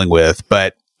be dealing with.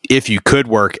 But if you could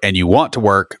work and you want to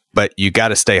work, but you got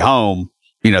to stay home,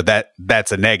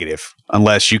 that's a negative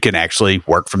unless you can actually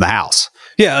work from the house.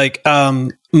 Yeah. Like,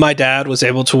 my dad was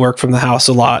able to work from the house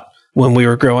a lot when we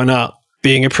were growing up.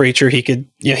 Being a preacher, he could,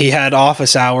 he had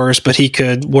office hours, but he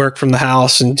could work from the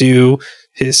house and do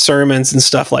his sermons and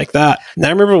stuff like that. And I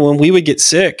remember when we would get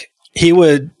sick, he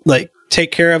would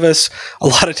take care of us. A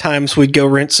lot of times we'd go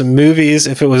rent some movies.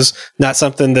 If it was not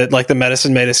something that the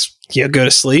medicine made us, go to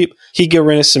sleep, he'd go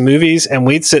rent us some movies and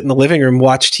we'd sit in the living room,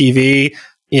 watch TV,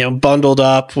 bundled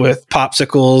up with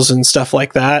popsicles and stuff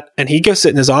like that. And he'd go sit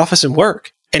in his office and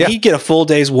work. And he'd get a full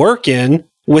day's work in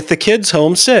with the kids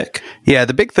home sick. Yeah.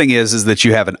 The big thing is that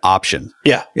you have an option.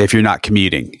 Yeah. If you're not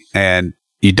commuting, and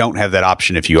you don't have that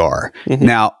option if you are. Mm-hmm.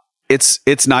 Now,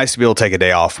 it's nice to be able to take a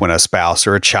day off when a spouse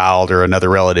or a child or another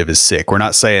relative is sick. We're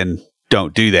not saying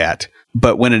don't do that.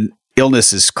 But when an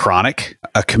illness is chronic,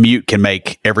 a commute can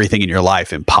make everything in your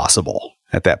life impossible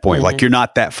at that point. Mm-hmm. You're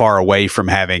not that far away from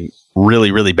having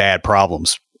really, really bad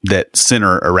problems that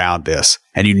center around this.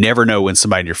 And you never know when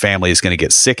somebody in your family is going to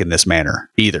get sick in this manner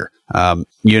either.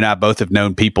 You and I both have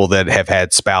known people that have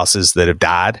had spouses that have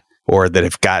died or that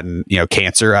have gotten,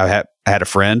 cancer. I had a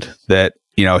friend that,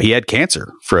 he had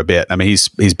cancer for a bit. I mean,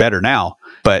 he's better now,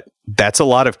 but that's a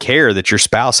lot of care that your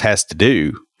spouse has to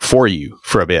do for you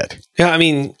for a bit. Yeah. I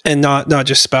mean, and not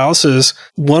just spouses.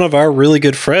 One of our really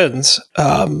good friends,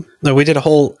 we did a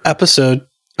whole episode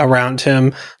around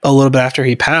him a little bit after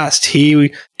he passed.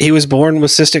 He was born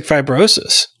with cystic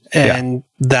fibrosis, and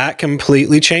that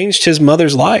completely changed his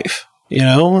mother's life.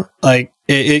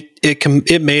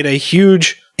 It made a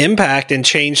huge impact and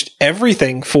changed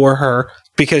everything for her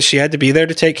because she had to be there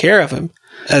to take care of him.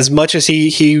 As much as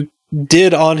he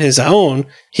did on his own,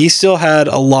 he still had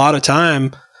a lot of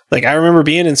time. I remember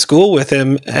being in school with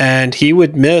him and he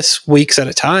would miss weeks at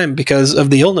a time because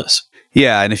of the illness.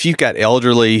 Yeah. And if you've got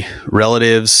elderly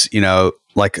relatives,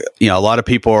 Like, a lot of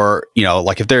people are,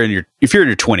 like if you're in your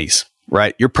 20s,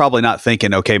 right? You're probably not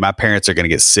thinking, okay, my parents are going to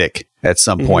get sick at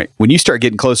some point. When you start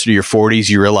getting closer to your 40s,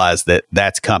 you realize that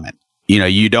that's coming.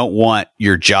 You don't want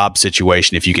your job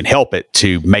situation, if you can help it,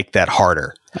 to make that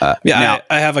harder. Now,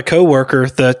 I have a coworker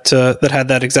that had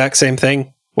that exact same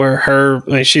thing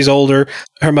where she's older.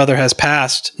 Her mother has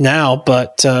passed now,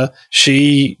 but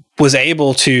she was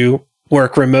able to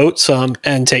work remote some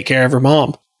and take care of her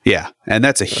mom. Yeah. And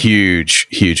that's a huge,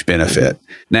 huge benefit.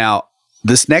 Now,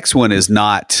 this next one is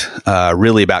not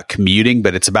really about commuting,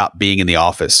 but it's about being in the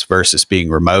office versus being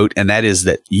remote. And that is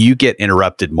that you get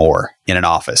interrupted more in an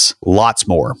office, lots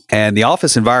more. And the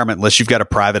office environment, unless you've got a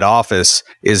private office,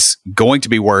 is going to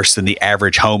be worse than the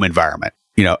average home environment.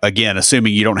 Again,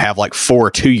 assuming you don't have like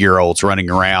 4 2-year-olds running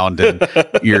around and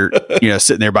you're,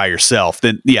 sitting there by yourself,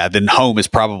 then home is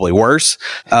probably worse.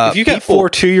 If you got 4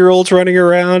 2-year-olds running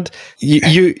around,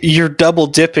 you're double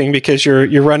dipping because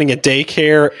you're running a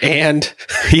daycare and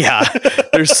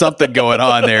there's something going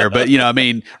on there. But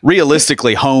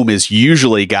realistically, home is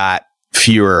usually got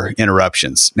fewer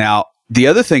interruptions. Now, the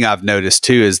other thing I've noticed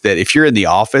too is that if you're in the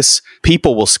office,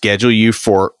 people will schedule you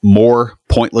for more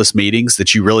pointless meetings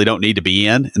that you really don't need to be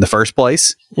in the first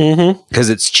place because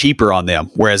it's cheaper on them.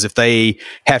 Whereas if they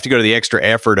have to go to the extra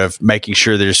effort of making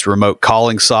sure there's remote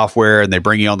calling software and they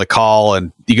bring you on the call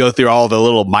and you go through all the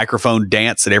little microphone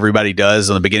dance that everybody does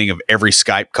on the beginning of every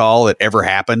Skype call that ever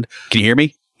happened. Can you hear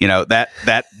me?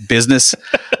 That business.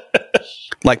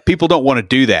 Like, people don't want to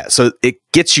do that. So it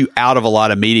gets you out of a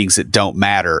lot of meetings that don't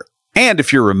matter. And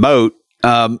if you're remote,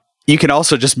 you can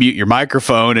also just mute your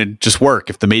microphone and just work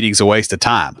if the meeting's a waste of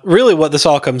time. Really, what this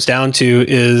all comes down to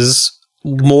is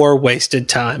more wasted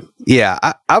time. Yeah.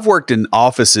 I've worked in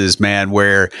offices, man,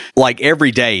 where like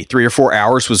every day, 3 or 4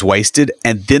 hours was wasted.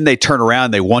 And then they turn around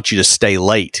and they want you to stay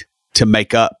late to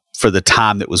make up for the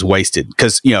time that was wasted.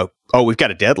 Because, we've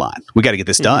got a deadline. We got to get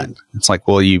this done. It's like,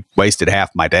 well, you wasted half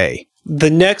my day.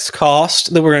 The next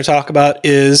cost that we're going to talk about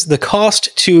is the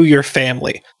cost to your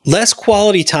family. Less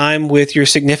quality time with your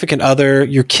significant other,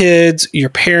 your kids, your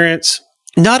parents.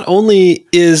 Not only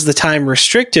is the time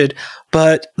restricted,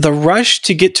 but the rush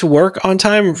to get to work on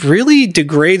time really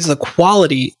degrades the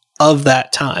quality of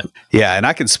that time. Yeah, and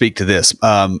I can speak to this.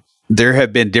 There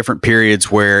have been different periods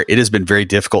where it has been very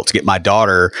difficult to get my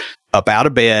daughter up out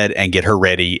of bed and get her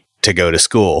ready to go to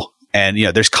school. And,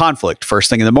 there's conflict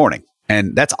first thing in the morning.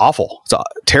 And that's awful. It's a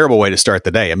terrible way to start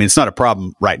the day. I mean, it's not a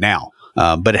problem right now,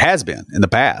 but it has been in the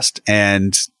past.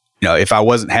 And, if I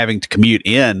wasn't having to commute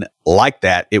in like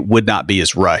that, it would not be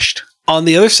as rushed. On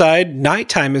the other side,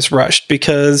 nighttime is rushed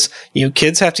because,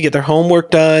 kids have to get their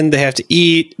homework done. They have to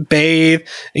eat, bathe,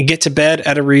 and get to bed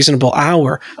at a reasonable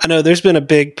hour. I know there's been a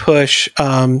big push,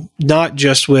 not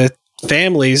just with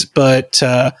families, but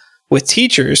with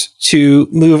teachers to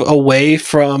move away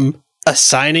from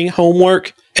assigning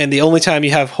homework. And the only time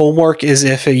you have homework is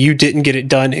if you didn't get it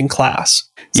done in class.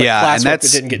 And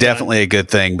that's definitely a good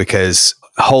thing because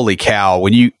holy cow,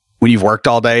 when you've worked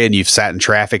all day and you've sat in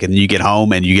traffic and then you get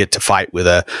home and you get to fight with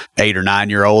a 8 or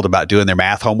 9-year-old about doing their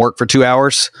math homework for 2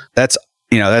 hours, that's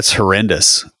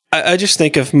horrendous. I just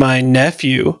think of my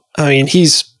nephew. I mean,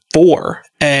 he's 4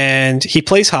 and he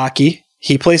plays hockey.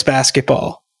 He plays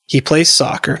basketball. He plays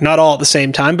soccer, not all at the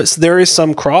same time, but there is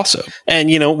some crossover. And,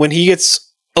 when he gets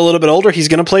a little bit older, he's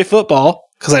going to play football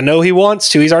because I know he wants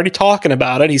to. He's already talking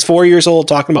about it. He's 4 years old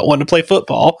talking about wanting to play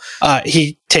football.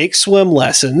 He takes swim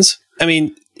lessons. I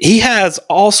mean, he has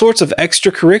all sorts of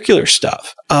extracurricular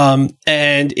stuff.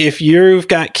 And if you've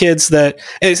got kids they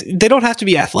don't have to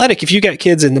be athletic. If you got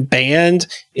kids in the band,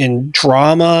 in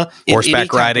drama,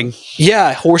 horseback riding.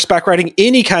 Horseback riding,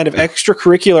 any kind of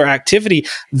extracurricular activity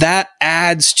that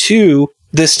adds to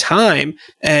this time.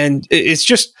 And it's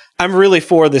just, I'm really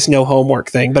for this no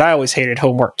homework thing, but I always hated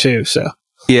homework too. So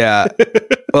yeah.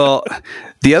 Well,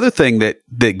 the other thing that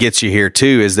gets you here too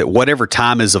is that whatever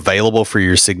time is available for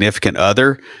your significant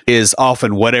other is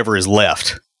often whatever is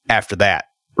left after that,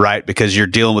 right? Because you're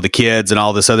dealing with the kids and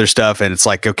all this other stuff. And it's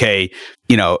like, okay,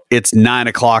 it's 9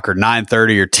 o'clock or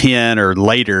 9:30 or 10 or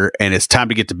later, and it's time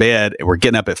to get to bed and we're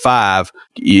getting up at 5.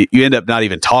 You end up not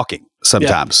even talking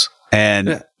sometimes. Yeah.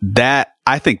 And that,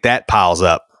 I think that piles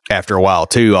up after a while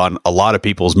too on a lot of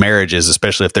people's marriages,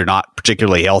 especially if they're not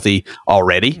particularly healthy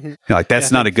already. Like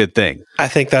that's not a good thing. I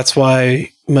think that's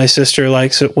why my sister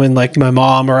likes it when like my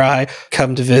mom or I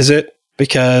come to visit,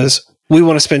 because we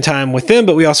want to spend time with them,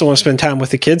 but we also want to spend time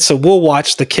with the kids. So we'll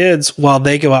watch the kids while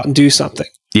they go out and do something.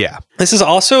 Yeah. This is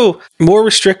also more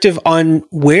restrictive on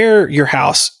where your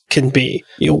house can be.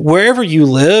 Wherever you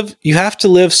live, you have to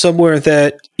live somewhere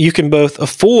that you can both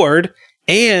afford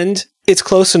and it's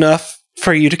close enough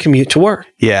for you to commute to work.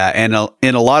 Yeah. And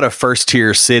in a lot of first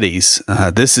tier cities,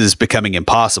 this is becoming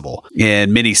impossible.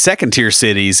 In many second tier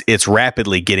cities, it's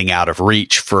rapidly getting out of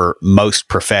reach for most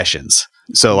professions.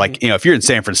 So like, if you're in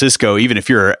San Francisco, even if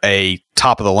you're a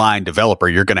top of the line developer,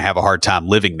 you're going to have a hard time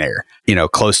living there,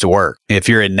 close to work. If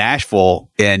you're in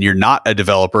Nashville and you're not a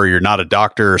developer, you're not a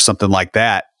doctor or something like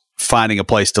that, finding a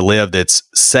place to live that's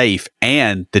safe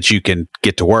and that you can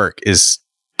get to work is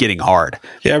getting hard.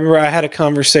 Yeah, I remember I had a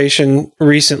conversation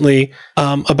recently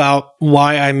about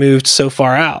why I moved so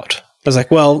far out. I was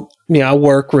like, well, I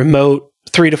work remote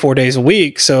 3 to 4 days a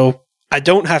week, so I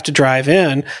don't have to drive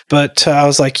in. But I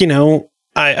was like,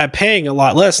 I'm paying a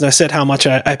lot less. And I said how much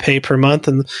I pay per month.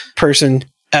 And the person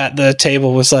at the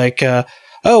table was like, oh,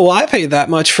 well, I pay that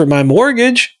much for my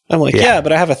mortgage. I'm like, yeah,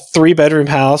 but I have a 3-bedroom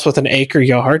house with an acre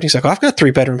yard. And he's like, I've got a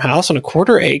 3-bedroom house on a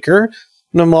 1/4 acre.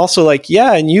 And I'm also like,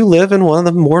 yeah, and you live in one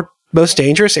of the most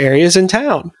dangerous areas in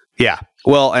town. Yeah.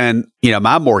 Well, and,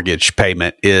 my mortgage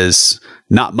payment is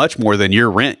not much more than your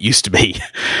rent used to be.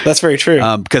 That's very true.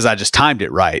 Because I just timed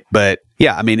it right. But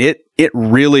yeah, I mean, it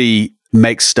really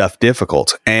makes stuff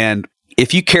difficult. And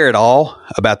if you care at all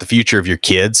about the future of your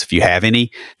kids, if you have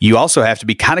any, you also have to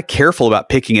be kind of careful about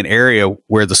picking an area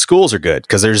where the schools are good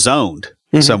because they're zoned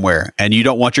somewhere. And you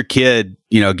don't want your kid,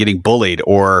 getting bullied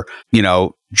or,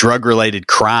 drug-related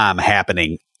crime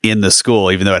happening in the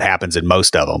school, even though it happens in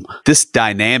most of them. This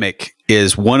dynamic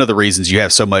is one of the reasons you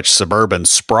have so much suburban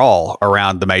sprawl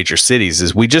around the major cities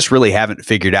is we just really haven't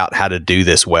figured out how to do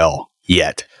this well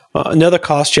yet. Another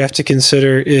cost you have to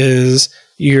consider is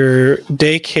your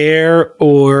daycare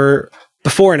or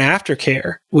before and after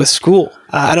care with school.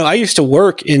 I know I used to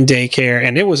work in daycare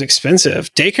and it was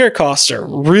expensive. Daycare costs are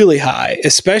really high,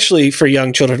 especially for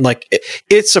young children. Like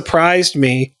it surprised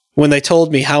me when they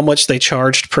told me how much they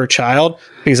charged per child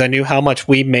because I knew how much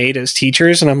we made as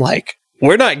teachers. And I'm like,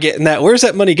 we're not getting that. Where's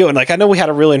that money going? Like, I know we had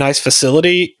a really nice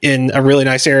facility in a really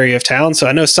nice area of town. So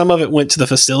I know some of it went to the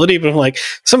facility, but I'm like,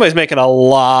 somebody's making a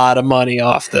lot of money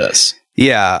off this.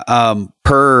 Yeah.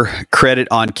 Per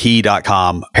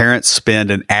creditonKey.com, parents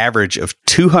spend an average of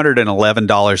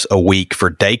 $211 a week for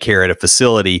daycare at a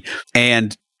facility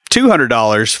and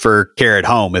 $200 for care at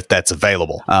home if that's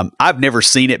available. I've never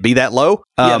seen it be that low,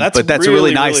 but that's a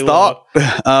really nice thought.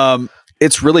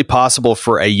 It's really possible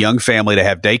for a young family to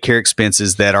have daycare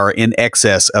expenses that are in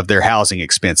excess of their housing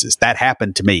expenses. That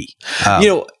happened to me.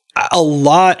 A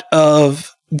lot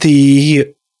of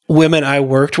the women I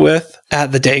worked with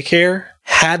at the daycare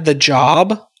had the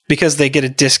job because they get a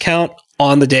discount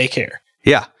on the daycare.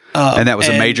 Yeah. And that was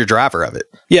a major driver of it.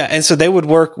 Yeah. And so they would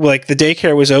work, like the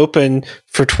daycare was open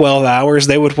for 12 hours.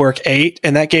 They would work 8,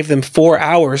 and that gave them 4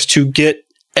 hours to get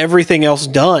everything else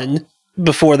done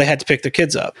before they had to pick their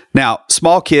kids up. Now,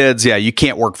 small kids, you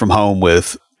can't work from home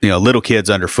with, little kids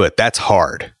underfoot. That's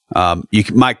hard. You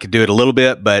might do it a little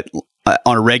bit, but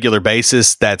on a regular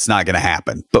basis, that's not going to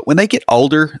happen. But when they get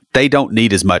older, they don't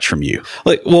need as much from you.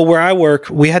 Where I work,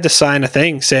 we had to sign a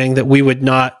thing saying that we would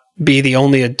not be the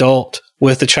only adult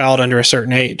with a child under a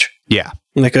certain age. Yeah.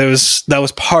 Like that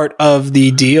was part of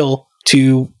the deal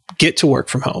to get to work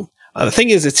from home. The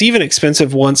thing is, it's even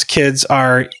expensive once kids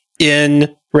are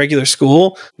in regular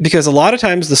school because a lot of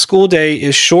times the school day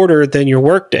is shorter than your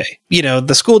work day.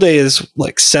 The school day is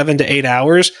like 7 to 8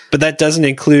 hours, but that doesn't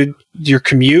include your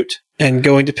commute and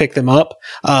going to pick them up.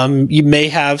 You may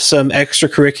have some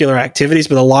extracurricular activities,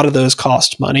 but a lot of those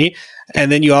cost money. And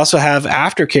then you also have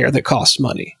aftercare that costs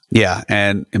money. Yeah.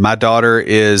 And my daughter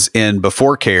is in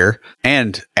before care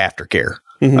and aftercare.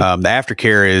 Mm-hmm. The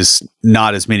aftercare is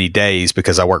not as many days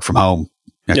because I work from home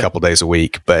a couple days a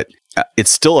week, but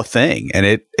it's still a thing and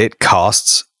it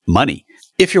costs money.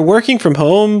 If you're working from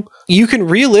home, you can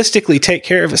realistically take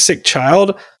care of a sick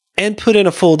child and put in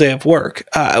a full day of work.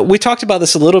 We talked about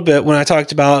this a little bit when I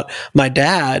talked about my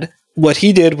dad. What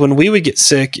he did when we would get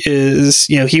sick is,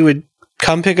 he would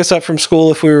come pick us up from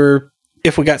school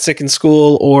if we got sick in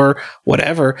school or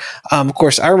whatever. Of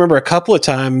course, I remember a couple of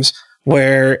times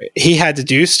where he had to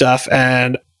do stuff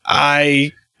and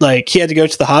he had to go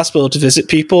to the hospital to visit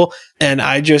people and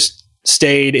I just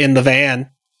stayed in the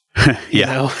van. But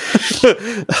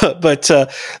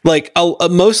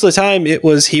most of the time it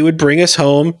was he would bring us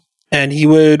home and he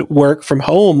would work from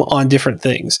home on different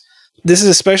things. This is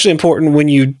especially important when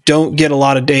you don't get a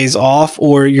lot of days off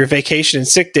or your vacation and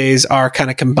sick days are kind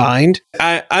of combined.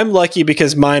 I'm lucky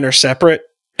because mine are separate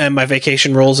and my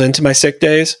vacation rolls into my sick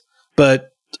days, but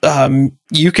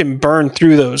you can burn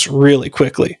through those really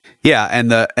quickly. Yeah,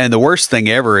 and the worst thing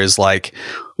ever is like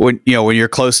when you're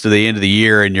close to the end of the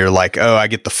year and you're like, oh, I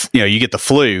get you get the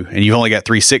flu and you've only got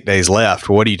 3 sick days left.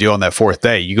 Well, what do you do on that 4th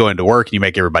day? You go into work and you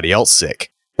make everybody else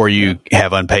sick. or you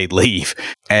have unpaid leave.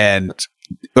 And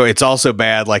it's also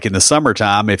bad, like in the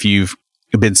summertime, if you've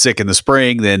been sick in the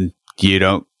spring, then you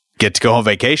don't get to go on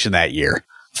vacation that year.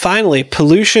 Finally,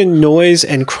 pollution, noise,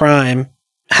 and crime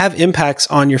have impacts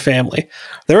on your family.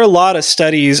 There are a lot of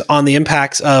studies on the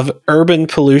impacts of urban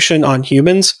pollution on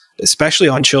humans, especially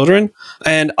on children.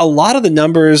 And a lot of the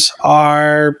numbers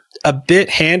are a bit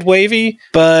hand wavy,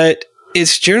 but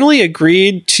it's generally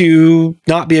agreed to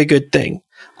not be a good thing.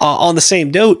 On the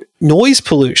same note, noise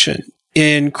pollution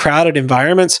in crowded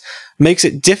environments makes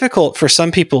it difficult for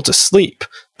some people to sleep.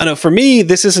 I know for me,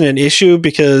 this isn't an issue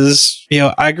because,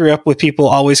 I grew up with people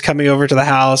always coming over to the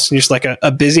house and just like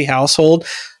a busy household.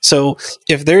 So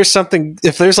if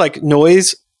there's like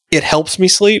noise, it helps me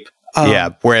sleep.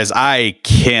 Whereas I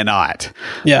cannot.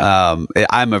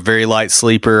 I'm a very light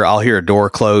sleeper. I'll hear a door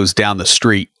close down the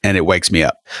street and it wakes me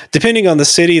up. Depending on the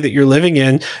city that you're living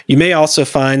in, you may also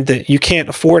find that you can't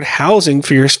afford housing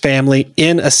for your family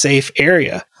in a safe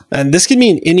area. And this can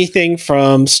mean anything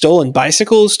from stolen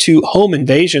bicycles to home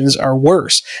invasions or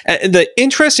worse. And the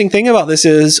interesting thing about this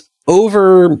is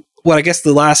over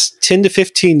the last 10 to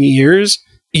 15 years,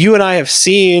 you and I have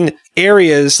seen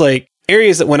areas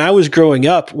that when I was growing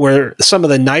up were some of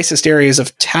the nicest areas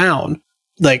of town,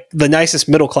 like the nicest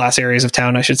middle class areas of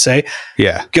town, I should say,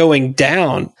 going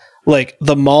down. Like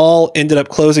the mall ended up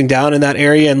closing down in that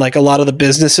area and like a lot of the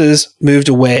businesses moved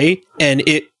away. And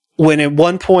when at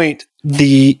one point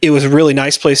it was a really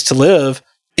nice place to live,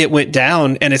 it went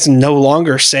down and it's no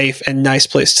longer safe and nice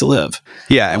place to live.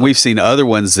 Yeah. And we've seen other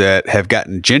ones that have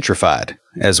gotten gentrified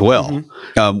as well,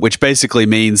 which basically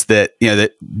means that,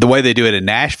 that the way they do it in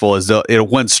Nashville is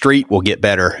one street will get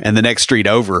better and the next street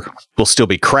over will still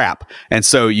be crap. And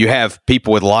so you have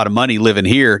people with a lot of money living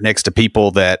here next to people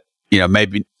that,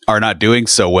 maybe are not doing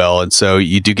so well. And so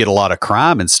you do get a lot of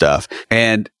crime and stuff.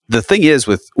 And the thing is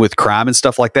with crime and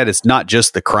stuff like that, it's not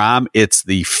just the crime, it's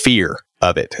the fear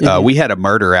of it. We had a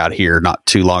murder out here not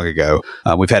too long ago.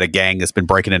 We've had a gang that's been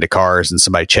breaking into cars and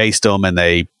somebody chased him and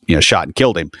they, shot and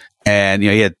killed him. And,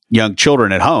 he had young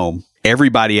children at home.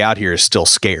 Everybody out here is still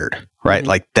scared, right?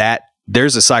 Like that,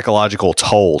 there's a psychological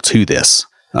toll to this,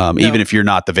 even if you're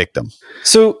not the victim.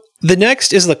 So the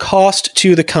next is the cost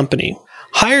to the company.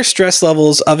 Higher stress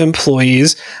levels of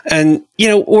employees. And,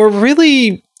 we're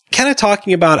really kind of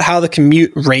talking about how the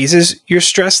commute raises your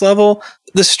stress level.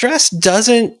 The stress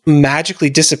doesn't magically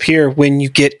disappear when you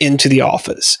get into the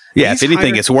office. Yeah, if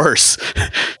anything, it's worse.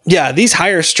 These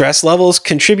higher stress levels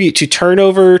contribute to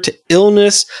turnover, to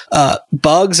illness,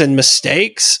 bugs and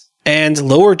mistakes, and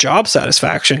lower job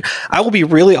satisfaction. I will be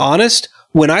really honest.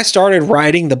 When I started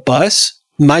riding the bus,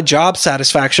 my job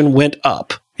satisfaction went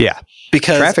up. Yeah,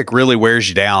 because traffic really wears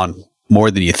you down more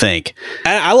than you think.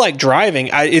 I like driving.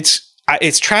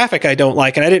 It's traffic I don't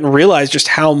like, and I didn't realize just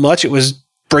how much it was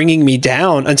bringing me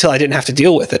down until I didn't have to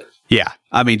deal with it. Yeah.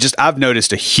 I mean, I've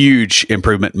noticed a huge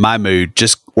improvement in my mood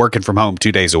just working from home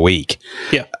 2 days a week.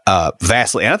 Yeah.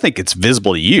 Vastly. And I think it's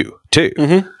visible to you too.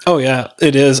 Mm-hmm. Oh yeah,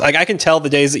 it is. Like I can tell the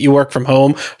days that you work from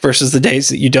home versus the days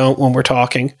that you don't when we're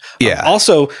talking. Yeah.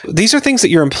 Also, these are things that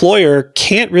your employer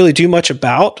can't really do much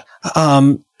about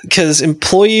because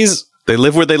employees, they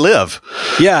live where they live.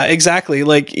 Yeah, exactly.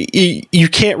 Like you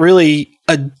can't really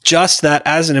adjust that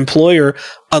as an employer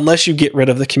unless you get rid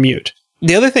of the commute.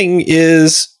 The other thing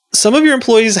is some of your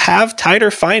employees have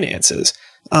tighter finances.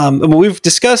 We've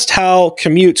discussed how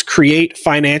commutes create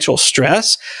financial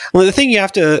stress. Well, the thing you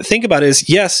have to think about is,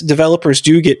 yes, developers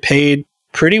do get paid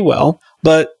pretty well,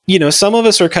 but some of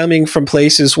us are coming from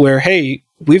places where, hey,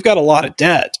 we've got a lot of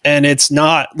debt and it's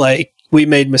not like we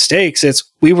made mistakes. It's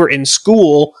we were in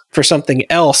school for something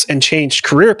else and changed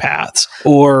career paths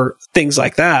or things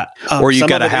like that. Or you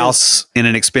got a house in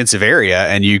an expensive area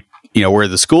and you where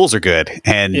the schools are good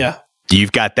and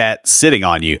you've got that sitting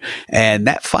on you. And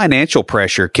that financial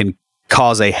pressure can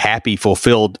cause a happy,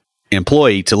 fulfilled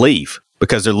employee to leave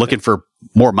because they're looking for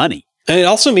more money. And it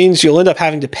also means you'll end up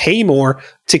having to pay more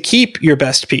to keep your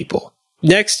best people.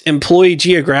 Next, employee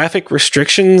geographic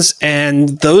restrictions and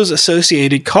those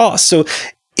associated costs. So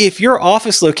if your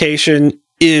office location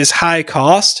is high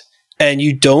cost and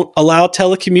you don't allow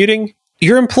telecommuting,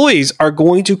 your employees are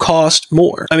going to cost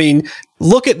more. I mean,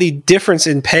 look at the difference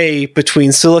in pay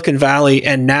between Silicon Valley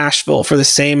and Nashville for the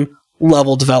same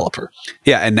level developer.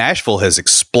 Yeah, and Nashville has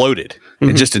exploded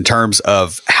just in terms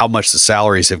of how much the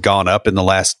salaries have gone up in the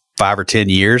last 5 or 10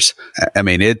 years. I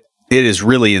mean, it is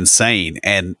really insane,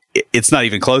 and it's not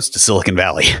even close to Silicon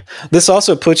Valley. This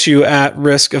also puts you at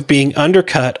risk of being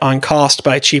undercut on cost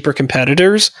by cheaper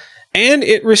competitors, and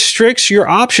it restricts your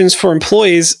options for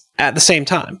employees at the same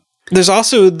time. There's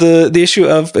also the issue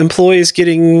of employees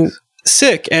getting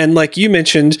sick. And like you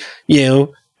mentioned,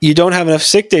 you don't have enough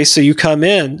sick days, so you come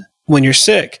in when you're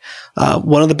sick.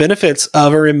 One of the benefits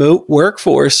of a remote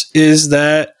workforce is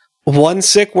that one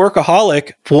sick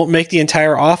workaholic won't make the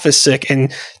entire office sick,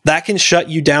 and that can shut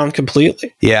you down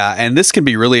completely. Yeah, and this can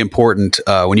be really important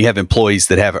when you have employees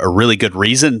that have a really good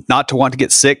reason not to want to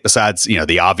get sick, besides,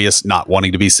 the obvious not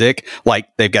wanting to be sick,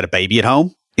 like they've got a baby at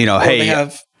home.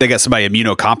 They got somebody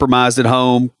immunocompromised at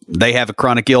home, they have a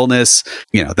chronic illness,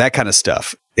 that kind of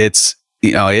stuff. It's,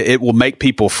 it will make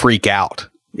people freak out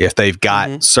if they've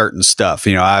got certain stuff.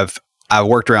 I've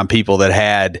worked around people that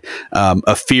had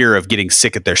a fear of getting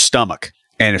sick at their stomach.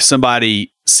 And if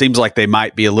somebody seems like they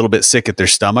might be a little bit sick at their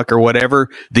stomach or whatever,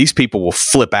 these people will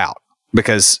flip out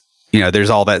because, there's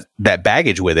all that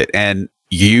baggage with it. And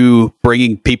you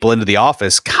bringing people into the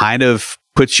office kind of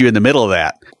puts you in the middle of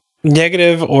that.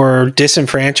 Negative or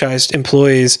disenfranchised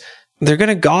employees, they're going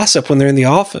to gossip when they're in the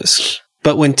office.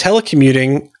 But when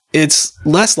telecommuting, it's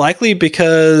less likely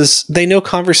because they know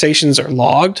conversations are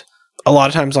logged. A lot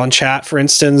of times on chat, for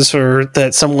instance, or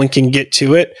that someone can get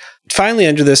to it. Finally,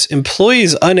 under this,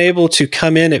 employees unable to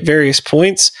come in at various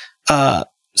points,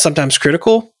 sometimes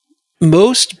critical.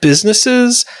 Most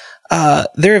businesses,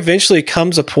 there eventually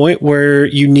comes a point where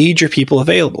you need your people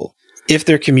available. If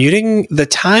they're commuting, the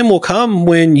time will come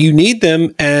when you need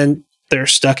them and they're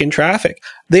stuck in traffic.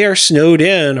 They are snowed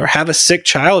in or have a sick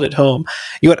child at home.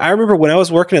 I remember when I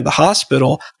was working at the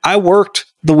hospital, I worked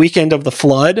the weekend of the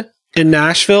flood in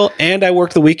Nashville, and I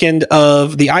worked the weekend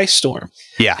of the ice storm.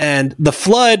 Yeah. And the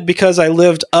flood, because I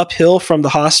lived uphill from the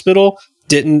hospital,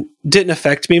 didn't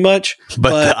affect me much.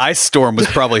 But the ice storm was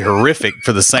probably horrific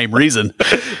for the same reason.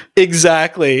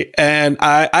 Exactly. And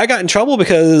I got in trouble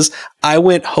because I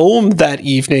went home that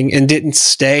evening and didn't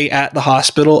stay at the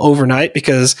hospital overnight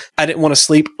because I didn't want to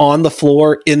sleep on the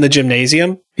floor in the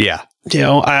gymnasium. Yeah.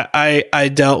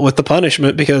 I dealt with the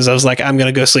punishment because I was like, I'm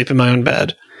going to go sleep in my own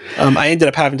bed. I ended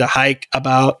up having to hike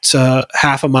about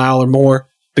half a mile or more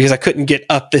because I couldn't get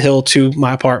up the hill to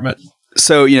my apartment.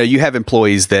 So, you have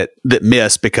employees that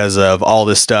miss because of all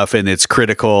this stuff and it's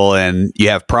critical and you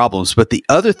have problems. But the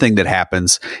other thing that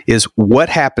happens is what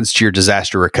happens to your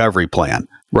disaster recovery plan,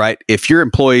 right? If your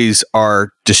employees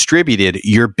are distributed,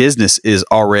 your business is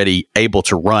already able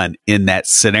to run in that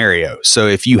scenario. So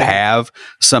if you have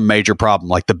some major problem,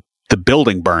 like the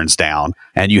building burns down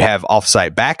and you have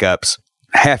offsite backups,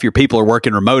 half your people are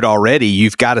working remote already.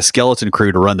 You've got a skeleton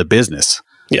crew to run the business,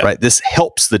 right? This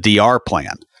helps the DR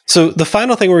plan. So the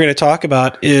final thing we're going to talk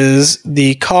about is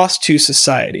the cost to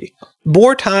society.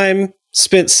 More time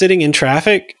spent sitting in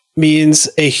traffic means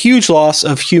a huge loss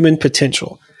of human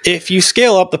potential. If you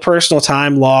scale up the personal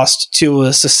time lost to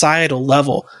a societal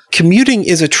level, commuting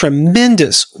is a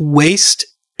tremendous waste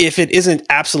if it isn't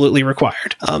absolutely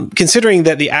required. Considering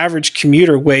that the average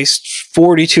commuter wastes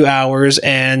 42 hours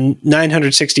and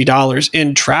 $960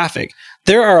 in traffic,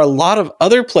 there are a lot of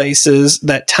other places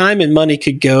that time and money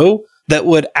could go that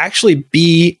would actually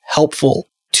be helpful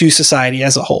to society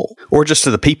as a whole. Or just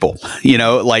to the people,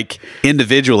 like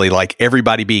individually, like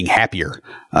everybody being happier.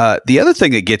 The other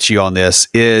thing that gets you on this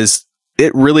is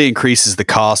it really increases the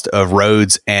cost of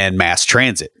roads and mass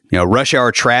transit. Rush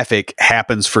hour traffic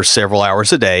happens for several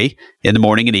hours a day in the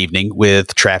morning and evening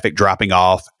with traffic dropping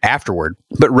off afterward.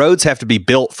 But roads have to be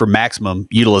built for maximum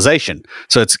utilization.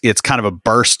 So it's kind of a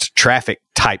burst traffic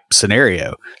type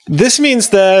scenario. This means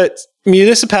that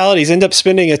municipalities end up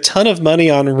spending a ton of money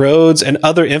on roads and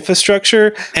other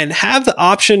infrastructure and have the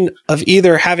option of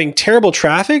either having terrible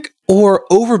traffic or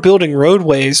overbuilding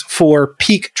roadways for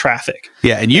peak traffic.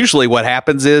 Yeah, and usually what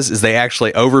happens is they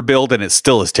actually overbuild and it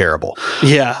still is terrible.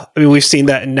 Yeah, we've seen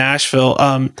that in Nashville.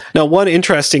 Now, one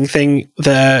interesting thing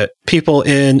that people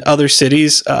in other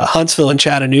cities, Huntsville and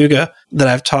Chattanooga, that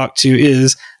I've talked to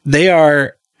is they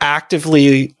are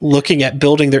actively looking at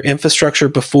building their infrastructure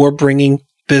before bringing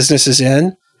businesses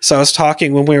in. So I was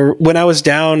talking when I was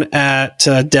down at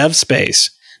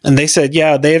DevSpace, and they said,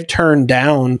 yeah, they have turned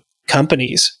down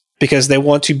companies because they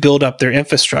want to build up their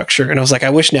infrastructure. And I was like, I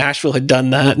wish Nashville had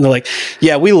done that. And they're like,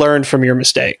 yeah, we learned from your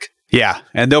mistake. Yeah.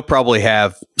 And they'll probably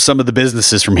have some of the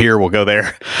businesses from here will go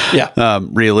there. Yeah.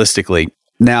 Realistically.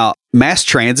 Now, mass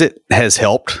transit has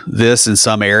helped this in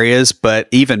some areas, but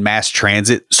even mass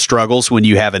transit struggles when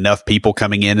you have enough people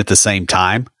coming in at the same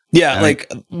time. Yeah.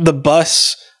 Like the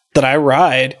bus that I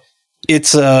ride,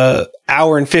 it's a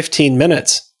hour and 15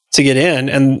 minutes to get in,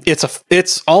 and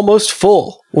it's almost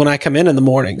full when I come in the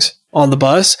mornings on the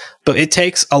bus, but it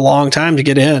takes a long time to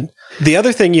get in. The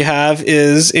other thing you have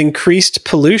is increased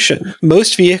pollution.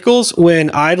 Most vehicles, when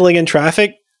idling in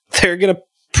traffic, they're going to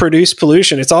produce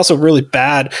pollution. It's also really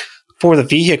bad for the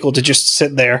vehicle to just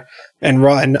sit there. and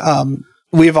run.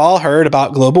 We've all heard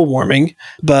about global warming,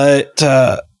 but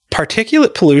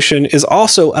particulate pollution is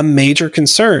also a major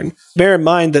concern. Bear in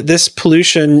mind that this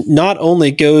pollution not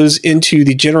only goes into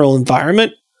the general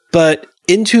environment, but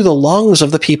into the lungs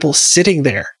of the people sitting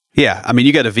there. Yeah. I mean,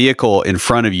 you got a vehicle in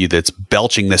front of you that's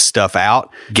belching this stuff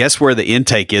out. Guess where the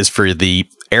intake is for the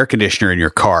air conditioner in your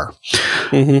car?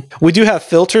 Mm-hmm. We do have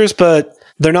filters, but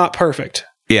they're not perfect.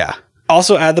 Yeah.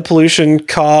 Also add the pollution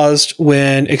caused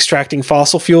when extracting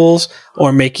fossil fuels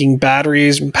or making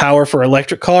batteries and power for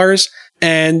electric cars.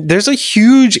 And there's a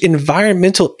huge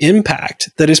environmental impact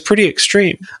that is pretty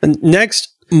extreme. And next,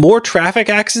 more traffic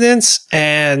accidents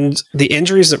and the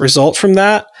injuries that result from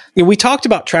that. We talked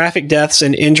about traffic deaths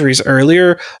and injuries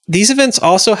earlier. These events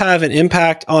also have an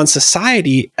impact on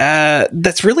society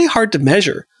that's really hard to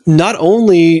measure. Not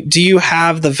only do you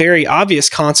have the very obvious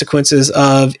consequences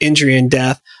of injury and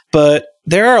death, but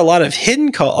there are a lot of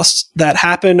hidden costs that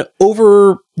happen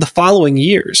over the following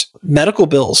years. Medical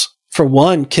bills, for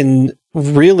one, can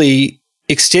really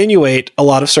extenuate a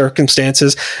lot of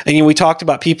circumstances. And we talked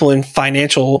about people in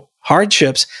financial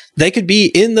hardships. They could be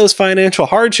in those financial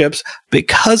hardships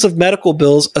because of medical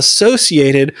bills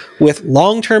associated with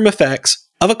long-term effects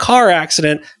of a car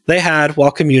accident they had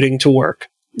while commuting to work.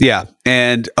 Yeah.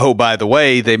 And oh, by the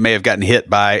way, they may have gotten hit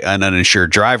by an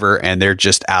uninsured driver and they're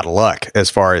just out of luck as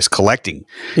far as collecting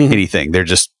anything. They're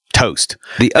just toast.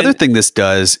 The other thing this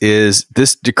does is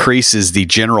this decreases the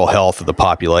general health of the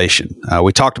population.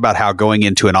 We talked about how going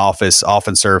into an office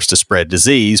often serves to spread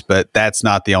disease, but that's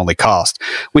not the only cost.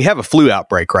 We have a flu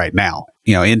outbreak right now,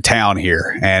 in town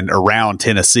here and around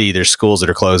Tennessee. There's schools that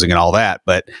are closing and all that,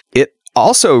 but it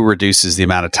also reduces the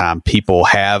amount of time people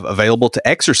have available to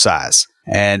exercise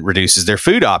and reduces their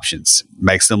food options,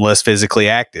 makes them less physically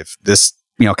active. This,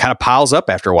 kind of piles up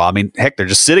after a while. I mean, heck, they're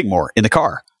just sitting more in the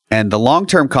car. And the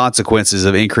long-term consequences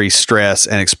of increased stress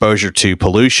and exposure to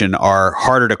pollution are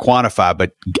harder to quantify,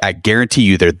 but I guarantee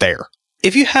you they're there.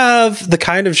 If you have the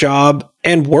kind of job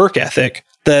and work ethic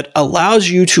that allows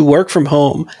you to work from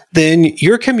home, then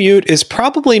your commute is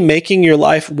probably making your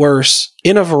life worse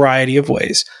in a variety of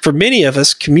ways. For many of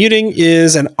us, commuting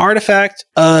is an artifact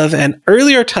of an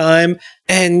earlier time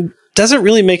and doesn't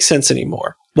really make sense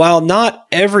anymore. While not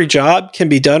every job can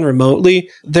be done remotely,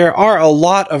 there are a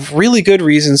lot of really good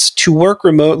reasons to work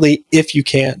remotely if you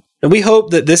can. And we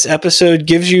hope that this episode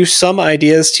gives you some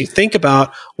ideas to think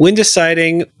about when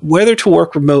deciding whether to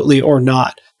work remotely or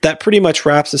not. That pretty much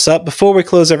wraps us up. Before we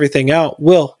close everything out,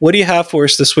 Will, what do you have for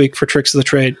us this week for Tricks of the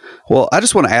Trade? Well, I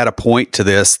just want to add a point to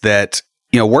this that,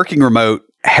 working remote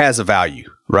has a value,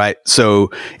 right?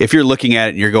 So if you're looking at it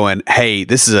and you're going, hey,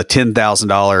 this is a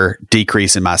 $10,000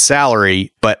 decrease in my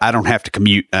salary, but I don't have to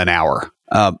commute an hour.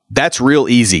 That's real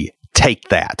easy. Take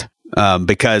that.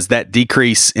 Because that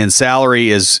decrease in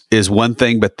salary is one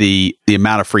thing, but the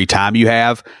amount of free time you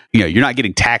have, you're not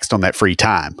getting taxed on that free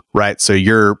time, right? So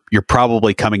you're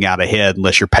probably coming out ahead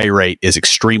unless your pay rate is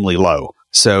extremely low.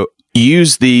 So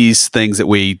use these things that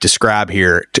we describe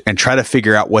here and try to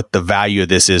figure out what the value of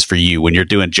this is for you when you're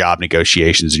doing job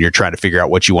negotiations and you're trying to figure out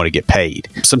what you want to get paid.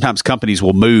 Sometimes companies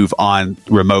will move on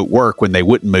remote work when they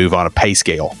wouldn't move on a pay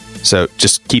scale. So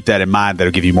just keep that in mind.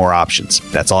 That'll give you more options.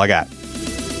 That's all I got.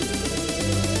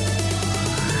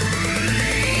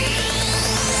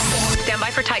 Stand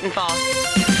by for Titanfall.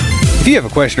 If you have a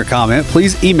question or comment,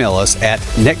 please email us at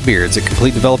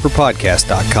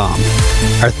neckbeards@CompleteDeveloperPodcast.com.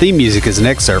 Our theme music is an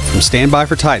excerpt from Stand By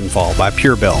for Titanfall by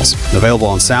Pure Bells, available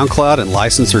on SoundCloud and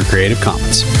licensed through Creative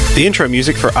Commons. The intro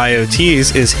music for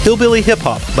IoTs is Hillbilly Hip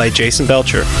Hop by Jason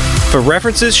Belcher. For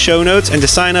references, show notes, and to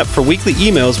sign up for weekly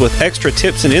emails with extra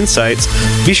tips and insights,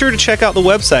 be sure to check out the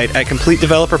website at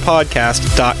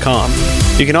CompleteDeveloperPodcast.com.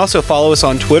 You can also follow us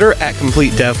on Twitter at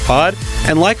CompleteDevPod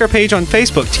and like our page on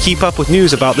Facebook to keep up with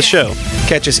news about the show.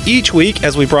 Catch us each week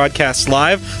as we broadcast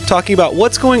live, talking about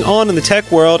what's going on in the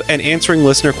tech world and answering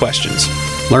listener questions.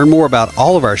 Learn more about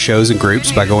all of our shows and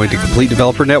groups by going to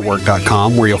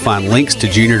CompleteDeveloperNetwork.com, where you'll find links to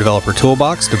Junior Developer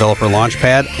Toolbox, Developer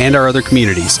Launchpad, and our other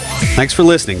communities. Thanks for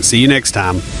listening. See you next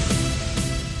time.